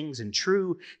unseen things, and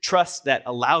true trust that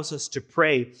allows us to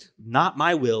pray, not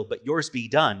my will, but yours be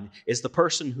done, is the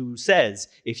person who says,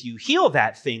 if you heal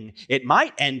that thing, it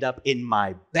might end up in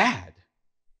my bad.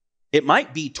 It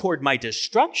might be toward my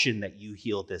destruction that you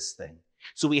heal this thing.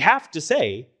 So we have to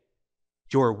say,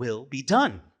 your will be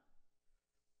done.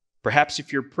 Perhaps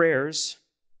if your prayers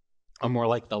are more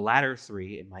like the latter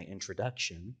three in my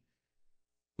introduction,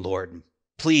 Lord,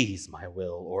 please my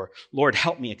will, or Lord,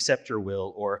 help me accept your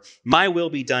will, or my will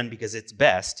be done because it's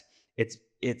best,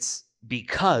 it's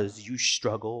because you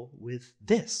struggle with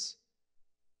this.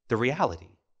 The reality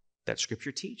that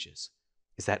Scripture teaches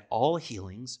is that all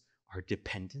healings are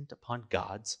dependent upon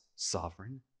God's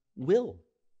sovereign will.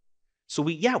 So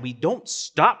we don't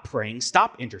stop praying,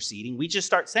 stop interceding. We just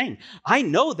start saying, I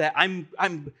know that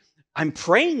I'm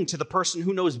praying to the person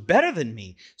who knows better than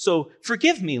me. So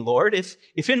forgive me, Lord,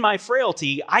 if in my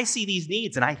frailty I see these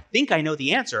needs and I think I know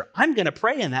the answer, I'm going to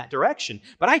pray in that direction.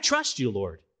 But I trust you,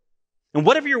 Lord. And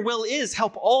whatever your will is,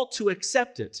 help all to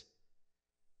accept it.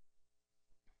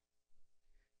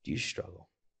 Do you struggle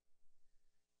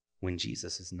when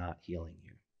Jesus is not healing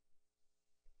you?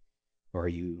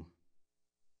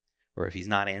 Or if he's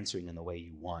not answering in the way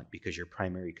you want because your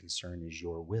primary concern is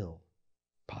your will,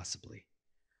 possibly,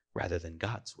 rather than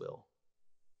God's will.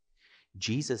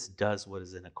 Jesus does what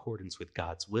is in accordance with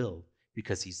God's will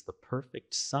because he's the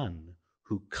perfect Son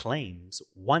who claims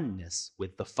oneness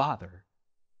with the Father.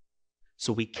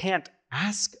 So we can't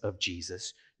ask of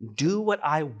Jesus, do what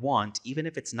I want, even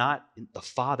if it's not the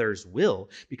Father's will,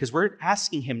 because we're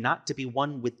asking him not to be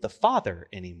one with the Father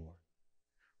anymore.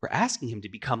 We're asking him to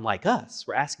become like us.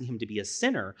 We're asking him to be a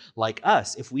sinner like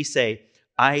us. If we say,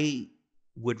 I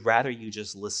would rather you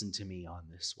just listen to me on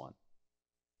this one.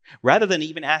 Rather than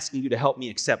even asking you to help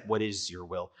me accept what is your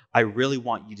will, I really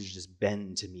want you to just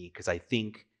bend to me because I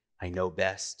think I know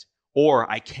best. Or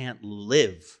I can't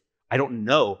live. I don't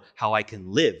know how I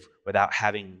can live without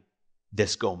having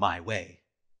this go my way.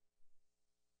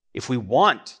 If we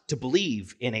want to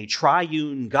believe in a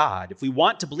triune God, if we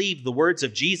want to believe the words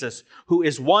of Jesus, who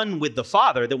is one with the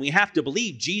Father, then we have to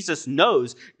believe Jesus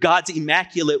knows God's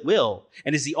immaculate will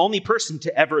and is the only person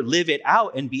to ever live it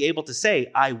out and be able to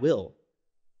say, I will.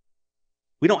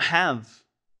 We don't have,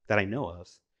 that I know of,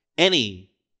 any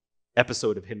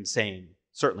episode of him saying,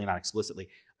 certainly not explicitly,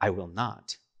 I will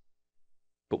not.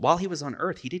 But while he was on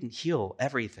earth, he didn't heal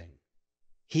everything.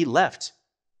 He left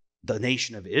the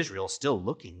nation of Israel still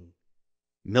looking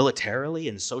militarily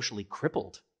and socially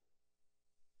crippled.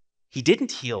 He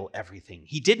didn't heal everything.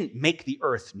 He didn't make the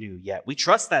earth new yet. We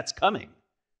trust that's coming.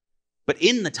 But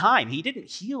in the time, he didn't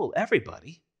heal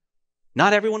everybody.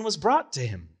 Not everyone was brought to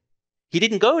him. He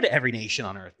didn't go to every nation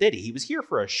on earth, did he? He was here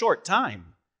for a short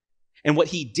time. And what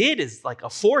he did is like a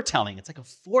foretelling. It's like a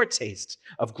foretaste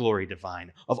of glory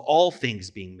divine, of all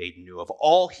things being made new, of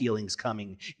all healings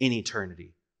coming in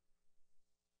eternity.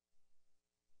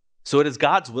 So it is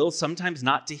God's will sometimes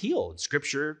not to heal.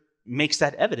 Scripture makes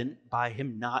that evident by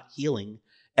him not healing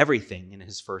everything in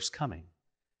his first coming.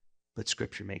 But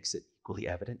Scripture makes it equally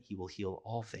evident he will heal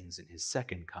all things in his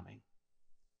second coming.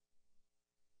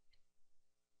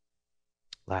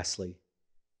 Lastly,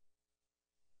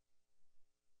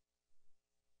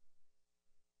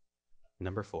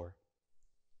 number 4,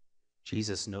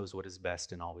 Jesus knows what is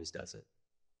best and always does it.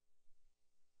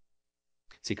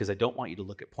 See, because I don't want you to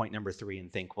look at point number 3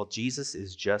 and think, well, Jesus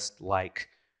is just like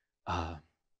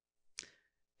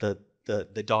the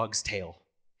dog's tail,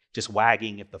 just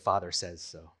wagging if the Father says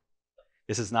so.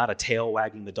 This is not a tail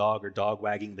wagging the dog or dog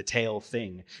wagging the tail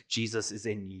thing. Jesus is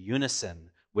in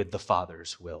unison with the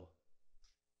Father's will.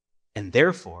 And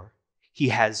therefore, he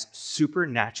has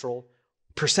supernatural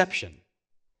perception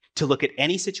to look at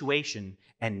any situation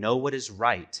and know what is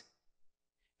right.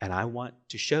 And I want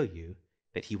to show you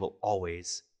that he will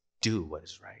always do what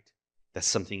is right. That's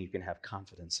something you can have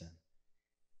confidence in.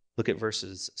 Look at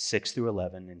verses 6 through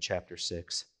 11 in chapter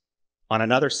 6. On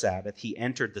another Sabbath, he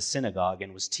entered the synagogue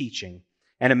and was teaching.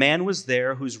 And a man was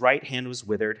there whose right hand was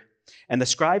withered. And the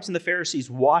scribes and the Pharisees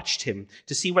watched him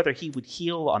to see whether he would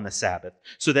heal on the Sabbath,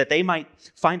 so that they might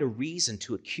find a reason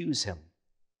to accuse him.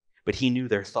 But he knew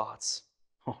their thoughts.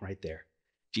 Oh, right there.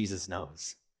 Jesus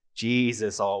knows.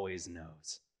 Jesus always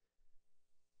knows.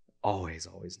 Always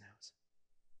knows.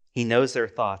 He knows their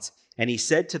thoughts. And he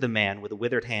said to the man with a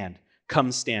withered hand,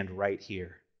 "Come stand right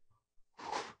here."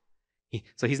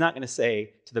 So he's not going to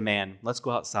say to the man, "Let's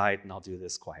go outside and I'll do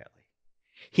this quietly."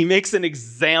 He makes an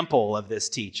example of this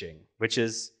teaching, which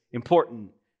is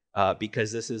important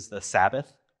because this is the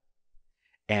Sabbath.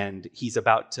 And he's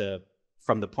about to,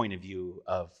 from the point of view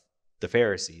of the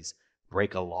Pharisees,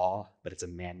 break a law, but it's a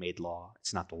man-made law.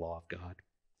 It's not the law of God.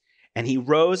 And he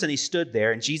rose and he stood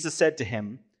there, and Jesus said to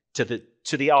him, to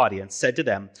the audience, said to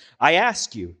them, "I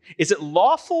ask you, is it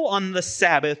lawful on the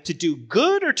Sabbath to do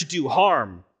good or to do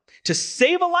harm, to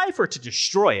save a life or to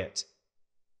destroy it?"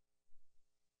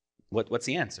 What's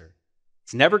the answer?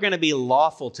 It's never going to be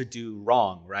lawful to do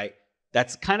wrong, right?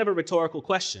 That's kind of a rhetorical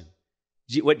question.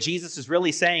 What Jesus is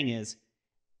really saying is,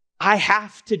 I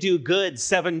have to do good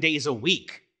 7 days a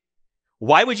week.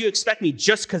 Why would you expect me,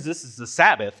 just because this is the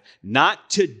Sabbath, not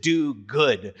to do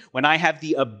good? When I have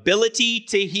the ability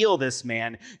to heal this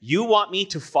man, you want me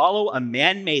to follow a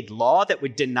man-made law that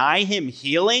would deny him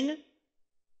healing?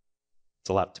 It's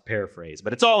a lot to paraphrase,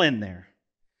 but it's all in there.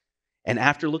 And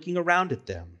after looking around at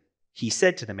them, he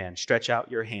said to the man, "Stretch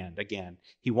out your hand." Again,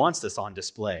 he wants this on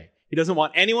display. He doesn't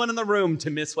want anyone in the room to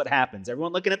miss what happens.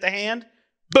 Everyone looking at the hand,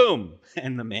 boom,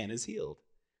 and the man is healed.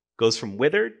 Goes from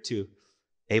withered to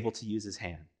able to use his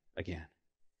hand again.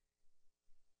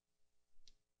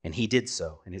 And he did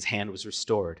so, and his hand was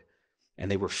restored.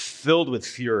 And they were filled with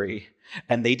fury,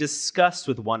 and they discussed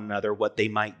with one another what they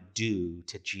might do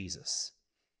to Jesus.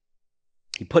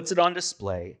 He puts it on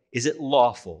display. Is it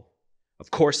lawful? Of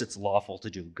course it's lawful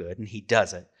to do good, and he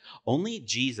does it. Only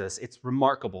Jesus, it's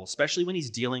remarkable, especially when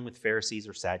he's dealing with Pharisees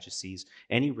or Sadducees,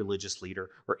 any religious leader,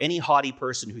 or any haughty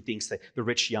person who thinks that the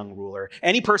rich young ruler,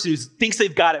 any person who thinks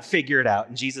they've got it figured out.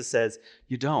 And Jesus says,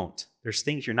 you don't. There's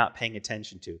things you're not paying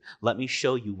attention to. Let me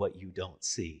show you what you don't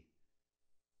see.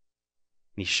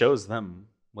 And he shows them,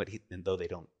 and though they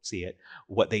don't see it,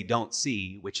 what they don't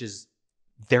see, which is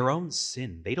their own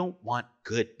sin. They don't want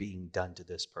good being done to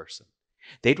this person.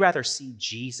 They'd rather see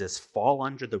Jesus fall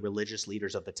under the religious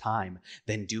leaders of the time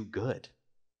than do good.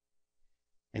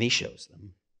 And he shows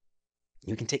them.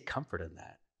 You can take comfort in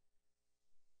that.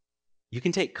 You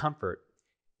can take comfort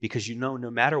because you know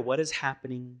no matter what is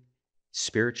happening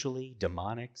spiritually,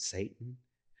 demonic, Satan,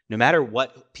 no matter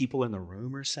what people in the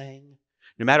room are saying,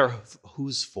 no matter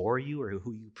who's for you or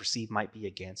who you perceive might be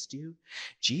against you,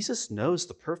 Jesus knows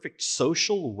the perfect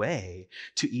social way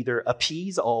to either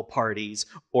appease all parties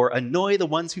or annoy the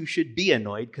ones who should be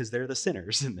annoyed because they're the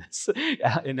sinners in this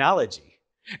analogy.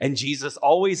 And Jesus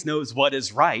always knows what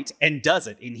is right and does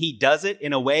it. And he does it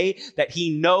in a way that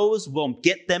he knows will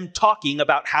get them talking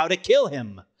about how to kill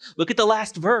him. Look at the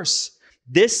last verse.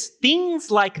 Things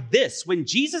like this, when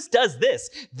Jesus does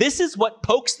this is what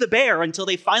pokes the bear until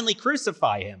they finally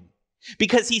crucify him.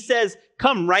 Because he says,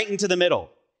 come right into the middle.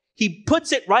 He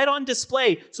puts it right on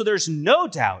display, so there's no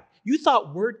doubt. You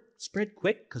thought word spread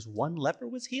quick because one leper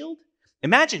was healed?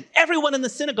 Imagine everyone in the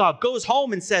synagogue goes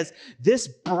home and says, this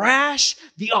brash,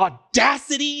 the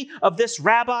audacity of this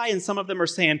rabbi. And some of them are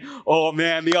saying, oh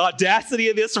man, the audacity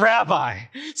of this rabbi.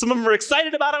 Some of them are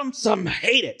excited about him, some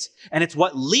hate it. And it's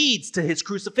what leads to his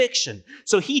crucifixion.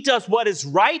 So he does what is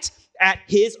right at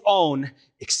his own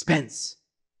expense.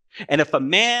 And if a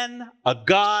man, a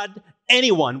God,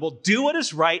 anyone will do what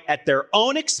is right at their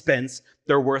own expense,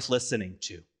 they're worth listening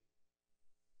to.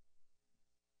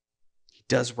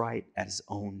 Does right at his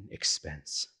own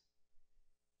expense.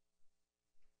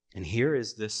 And here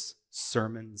is this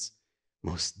sermon's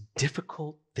most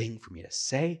difficult thing for me to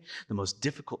say, the most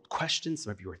difficult question.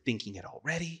 Some of you are thinking it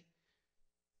already.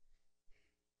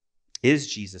 Is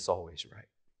Jesus always right?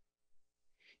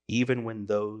 Even when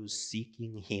those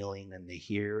seeking healing in the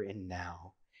here and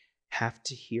now have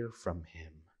to hear from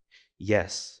him,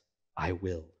 yes, I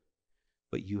will,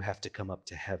 but you have to come up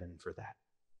to heaven for that.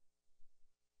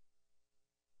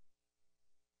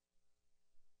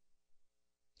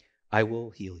 I will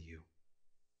heal you,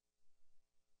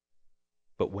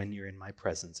 but when you're in my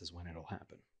presence is when it'll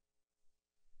happen.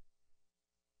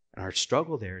 And our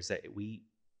struggle there is that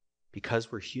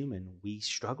because we're human, we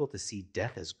struggle to see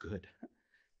death as good.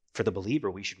 For the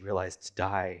believer, we should realize to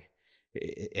die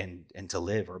and to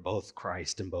live are both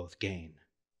Christ and both gain.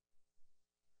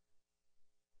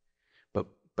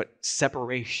 But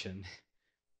separation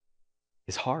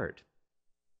is hard,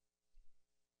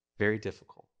 very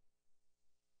difficult.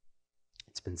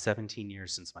 It's been 17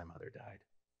 years since my mother died.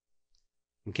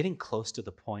 I'm getting close to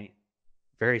the point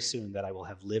very soon that I will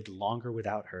have lived longer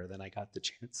without her than I got the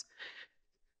chance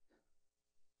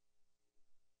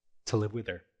to live with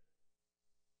her.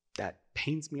 That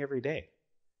pains me every day.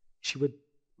 She would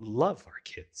love our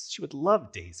kids. She would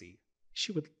love Daisy.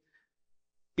 She would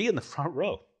be in the front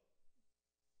row.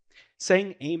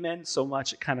 Saying amen so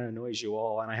much, it kind of annoys you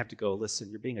all, and I have to go, listen,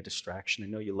 you're being a distraction. I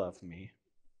know you love me.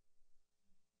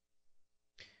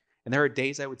 And there are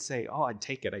days I would say, oh, I'd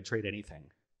take it. I'd trade anything.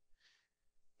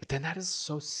 But then that is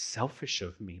so selfish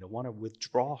of me to want to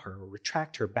withdraw her or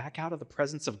retract her back out of the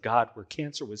presence of God where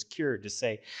cancer was cured to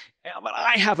say, yeah, but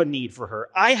I have a need for her.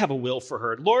 I have a will for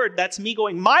her. Lord, that's me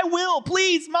going, my will,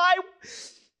 please,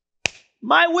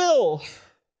 my will.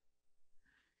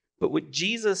 But would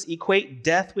Jesus equate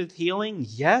death with healing?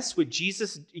 Yes. Would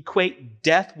Jesus equate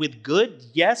death with good?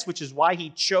 Yes, which is why he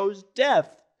chose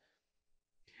death.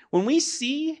 When we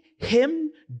see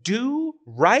him do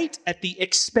right at the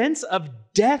expense of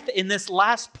death in this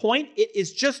last point, it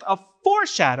is just a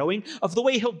foreshadowing of the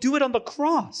way he'll do it on the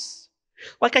cross.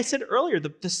 Like I said earlier,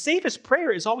 the safest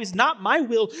prayer is always not my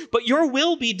will, but your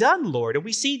will be done, Lord. And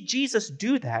we see Jesus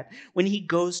do that when he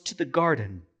goes to the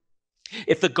garden.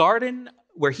 If the garden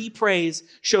where he prays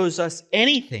shows us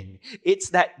anything, it's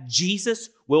that Jesus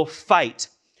will fight,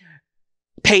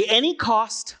 pay any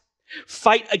cost,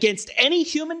 fight against any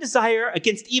human desire,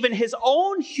 against even his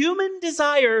own human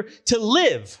desire to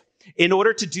live in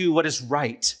order to do what is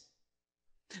right.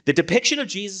 The depiction of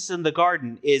Jesus in the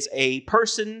garden is a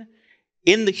person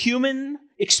in the human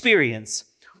experience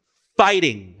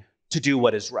fighting to do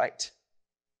what is right.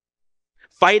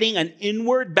 Fighting an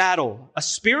inward battle, a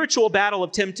spiritual battle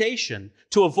of temptation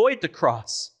to avoid the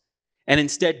cross and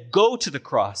instead go to the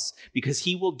cross because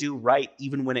he will do right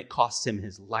even when it costs him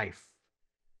his life.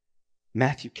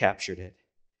 Matthew captured it.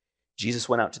 Jesus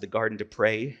went out to the garden to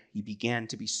pray. He began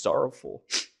to be sorrowful.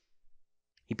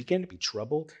 He began to be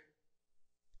troubled.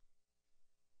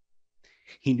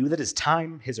 He knew that his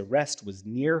time, his arrest was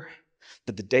near,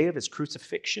 that the day of his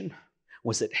crucifixion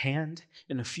was at hand.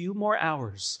 In a few more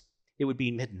hours, it would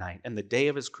be midnight, and the day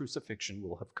of his crucifixion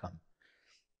will have come.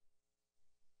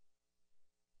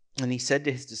 And he said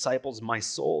to his disciples, my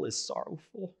soul is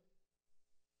sorrowful,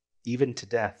 even to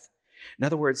death. In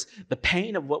other words, the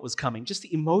pain of what was coming, just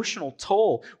the emotional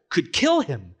toll, could kill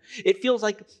him. It feels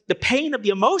like the pain of the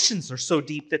emotions are so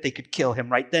deep that they could kill him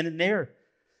right then and there.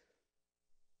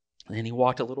 And then he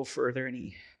walked a little further and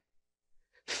he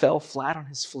fell flat on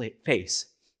his face.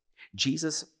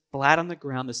 Jesus flat on the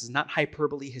ground. This is not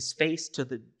hyperbole. His face to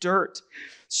the dirt,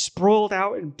 sprawled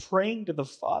out and praying to the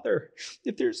Father,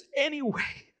 if there's any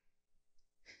way.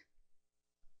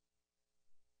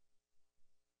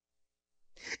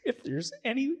 If there's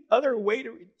any other way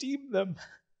to redeem them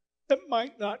that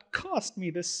might not cost me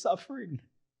this suffering,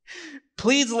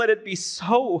 please let it be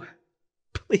so.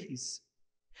 Please.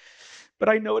 But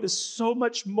I know it is so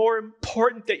much more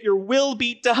important that your will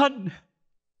be done.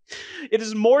 It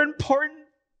is more important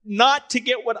not to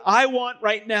get what I want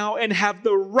right now and have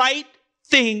the right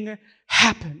thing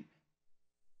happen.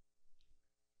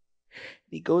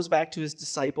 He goes back to his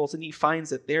disciples and he finds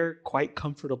that they're quite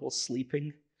comfortable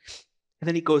sleeping. And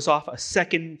then he goes off a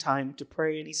second time to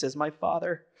pray and he says, my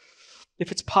Father,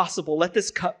 if it's possible, let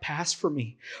this cup pass from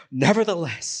me.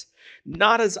 Nevertheless,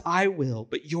 not as I will,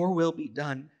 but your will be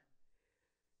done.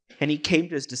 And he came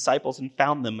to his disciples and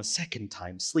found them a second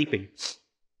time sleeping.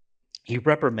 He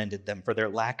reprimanded them for their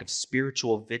lack of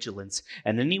spiritual vigilance.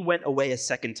 And then he went away a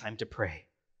second time to pray,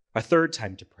 a third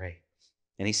time to pray.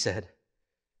 And he said,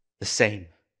 the same,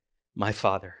 my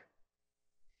Father,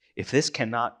 if this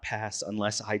cannot pass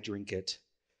unless I drink it,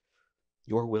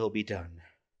 your will be done.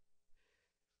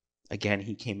 Again,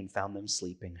 he came and found them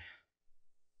sleeping.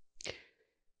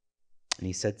 And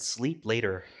he said, sleep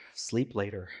later, sleep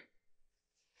later.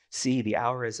 See, the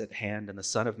hour is at hand, and the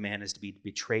Son of Man is to be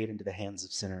betrayed into the hands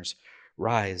of sinners.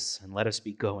 Rise, and let us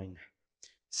be going.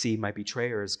 See, my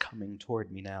betrayer is coming toward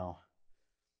me now.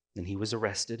 And he was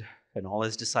arrested, and all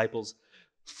his disciples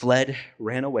fled,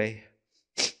 ran away,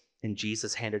 and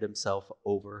Jesus handed himself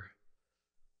over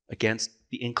against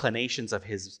the inclinations of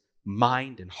his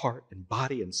mind and heart and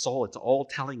body and soul. It's all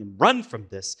telling him, run from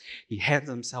this. He hands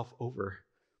himself over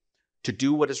to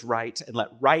do what is right and let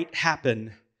right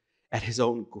happen at his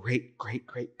own great, great,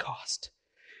 great cost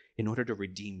in order to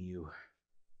redeem you,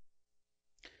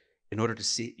 in order to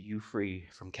set you free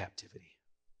from captivity,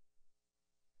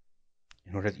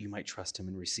 in order that you might trust him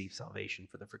and receive salvation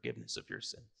for the forgiveness of your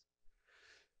sins.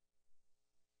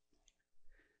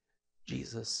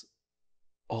 Jesus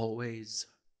always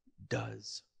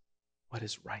does what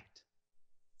is right.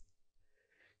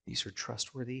 These are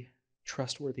trustworthy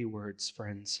words,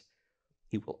 friends.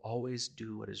 He will always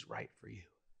do what is right for you.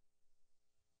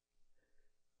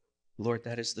 Lord,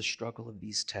 that is the struggle of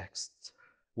these texts.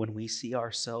 When we see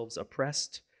ourselves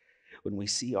oppressed, when we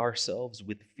see ourselves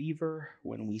with fever,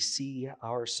 when we see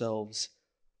ourselves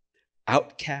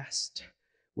outcast,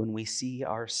 when we see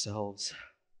ourselves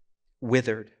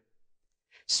withered,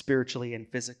 spiritually and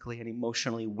physically and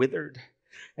emotionally withered,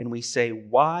 and we say,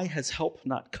 why has help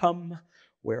not come?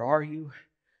 Where are you?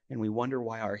 And we wonder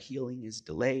why our healing is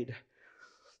delayed.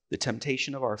 The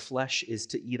temptation of our flesh is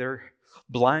to either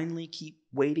blindly keep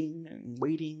waiting and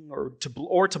waiting, or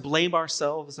to blame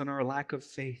ourselves on our lack of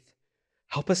faith.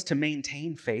 Help us to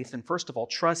maintain faith, and first of all,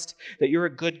 trust that you're a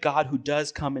good God who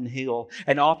does come and heal,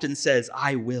 and often says,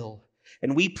 I will.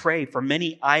 And we pray for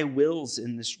many I wills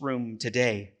in this room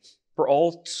today, for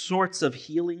all sorts of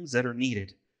healings that are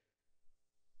needed.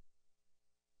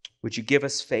 Would you give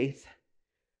us faith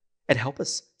and help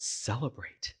us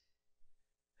celebrate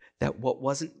that what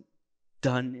wasn't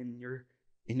done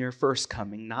in your first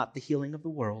coming, not the healing of the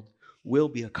world, will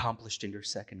be accomplished in your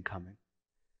second coming.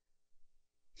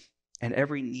 And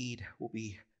every need will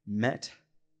be met.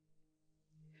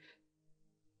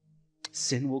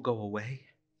 Sin will go away.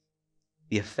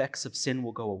 The effects of sin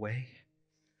will go away.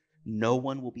 No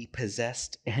one will be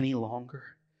possessed any longer.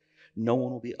 No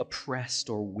one will be oppressed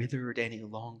or withered any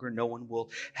longer. No one will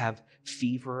have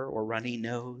fever or runny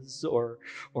nose or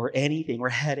anything, or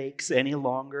headaches any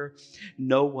longer.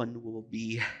 No one will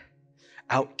be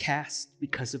outcast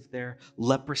because of their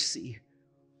leprosy.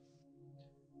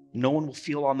 No one will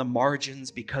feel on the margins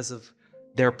because of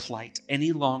their plight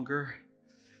any longer.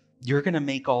 You're going to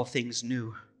make all things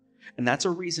new. And that's a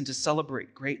reason to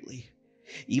celebrate greatly,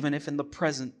 even if in the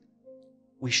present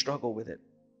we struggle with it.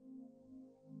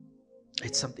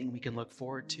 It's something we can look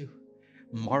forward to,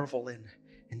 marvel in,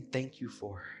 and thank you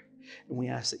for. And we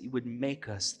ask that you would make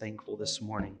us thankful this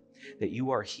morning that you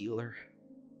are healer,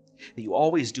 that you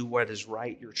always do what is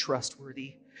right. You're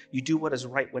trustworthy. You do what is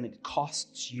right when it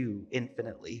costs you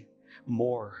infinitely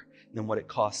more than what it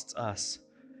costs us.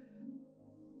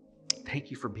 Thank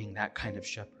you for being that kind of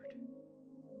shepherd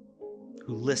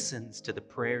who listens to the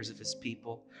prayers of his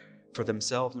people for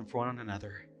themselves and for one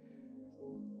another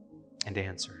and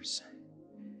answers.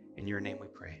 In your name we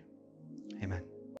pray. Amen.